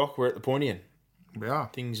weekend, Brock. We're at the pointy end. We are.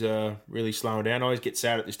 Things are really slowing down. I always get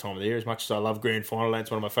sad at this time of the year. As much as I love grand final,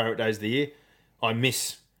 it's one of my favourite days of the year. I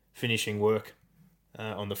miss finishing work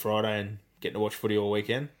on the Friday and getting to watch footy all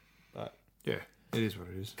weekend. But yeah, it is what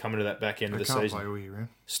it is. Coming to that back end of the season. They can't play all year round.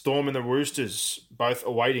 Storm and the Roosters both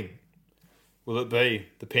awaiting. Will it be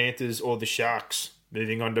the Panthers or the Sharks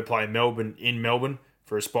moving on to play Melbourne in Melbourne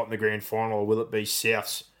for a spot in the grand final, or will it be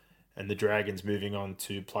Souths and the Dragons moving on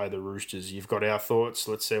to play the Roosters? You've got our thoughts.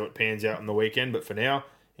 Let's see what pans out on the weekend. But for now,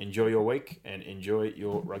 enjoy your week and enjoy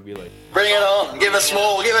your rugby league. Bring it on. Give us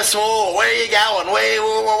more. Give us more. Where are you going?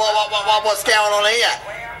 What's going on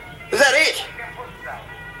here? Is that it?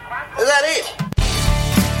 Is that it?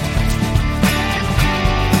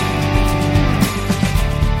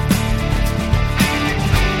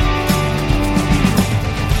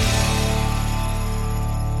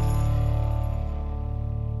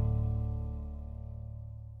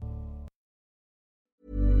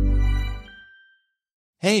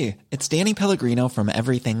 Hey, it's Danny Pellegrino from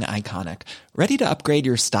Everything Iconic. Ready to upgrade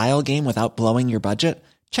your style game without blowing your budget?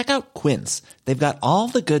 Check out Quince. They've got all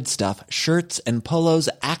the good stuff, shirts and polos,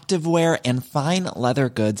 activewear, and fine leather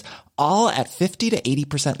goods, all at 50 to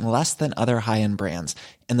 80% less than other high-end brands.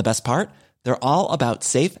 And the best part? They're all about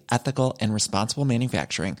safe, ethical, and responsible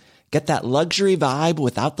manufacturing. Get that luxury vibe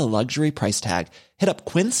without the luxury price tag. Hit up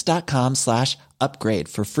quince.com/upgrade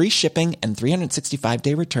for free shipping and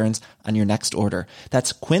 365-day returns on your next order.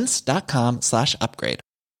 That's quince.com/upgrade.